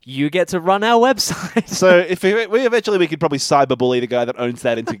Yeah. you get to run our website. So if we eventually we could probably cyberbully the guy that owns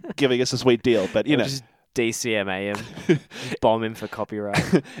that into giving us a sweet deal, but you know. Just DCMA him, bomb him for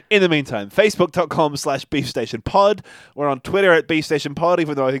copyright. In the meantime, facebook.com/beefstationpod. We're on Twitter at beefstationpod,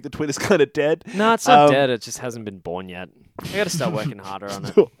 even though I think the Twitter's kind of dead. No, it's not dead. It just hasn't been born yet. I got to start working harder on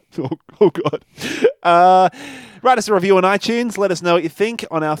it. Oh God. Write us a review on iTunes. Let us know what you think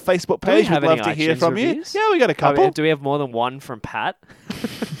on our Facebook Do we page. have We'd love any to hear iTunes from reviews? you. Yeah, we got a Oh, couple. do we have more than one from Pat?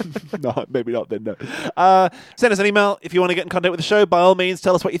 No, maybe not then, no. Send us an email if you want to get in contact with the show. By all means,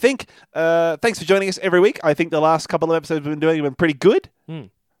 tell us what you think. Thanks for joining us every week. I think the last couple of episodes we've been doing have been pretty good.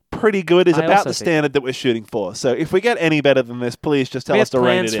 Pretty good is I about also the think- standard that we're shooting for. So if we get any better than this, please just tell We us have to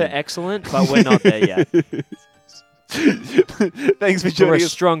rein plans it for in. excellent, but we're not there yet. Thanks for We're joining a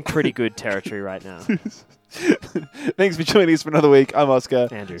us. strong, pretty good territory right now. Thanks for joining us for another week. I'm Oscar.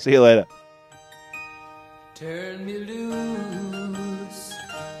 Andrew. See you later. Turn me loose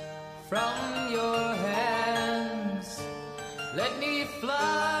from your hands. Let me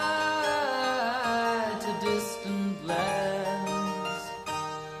fly to distant lands.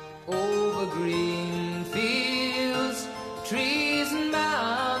 Over green fields, trees and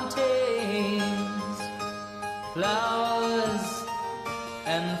mountains. Flowers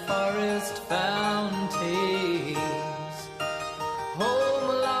and forest fountains. Home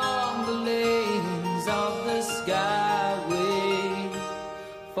along the lanes of the skyway.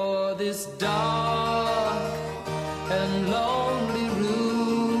 For this dark and lonely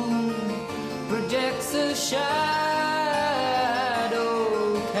room projects a shadow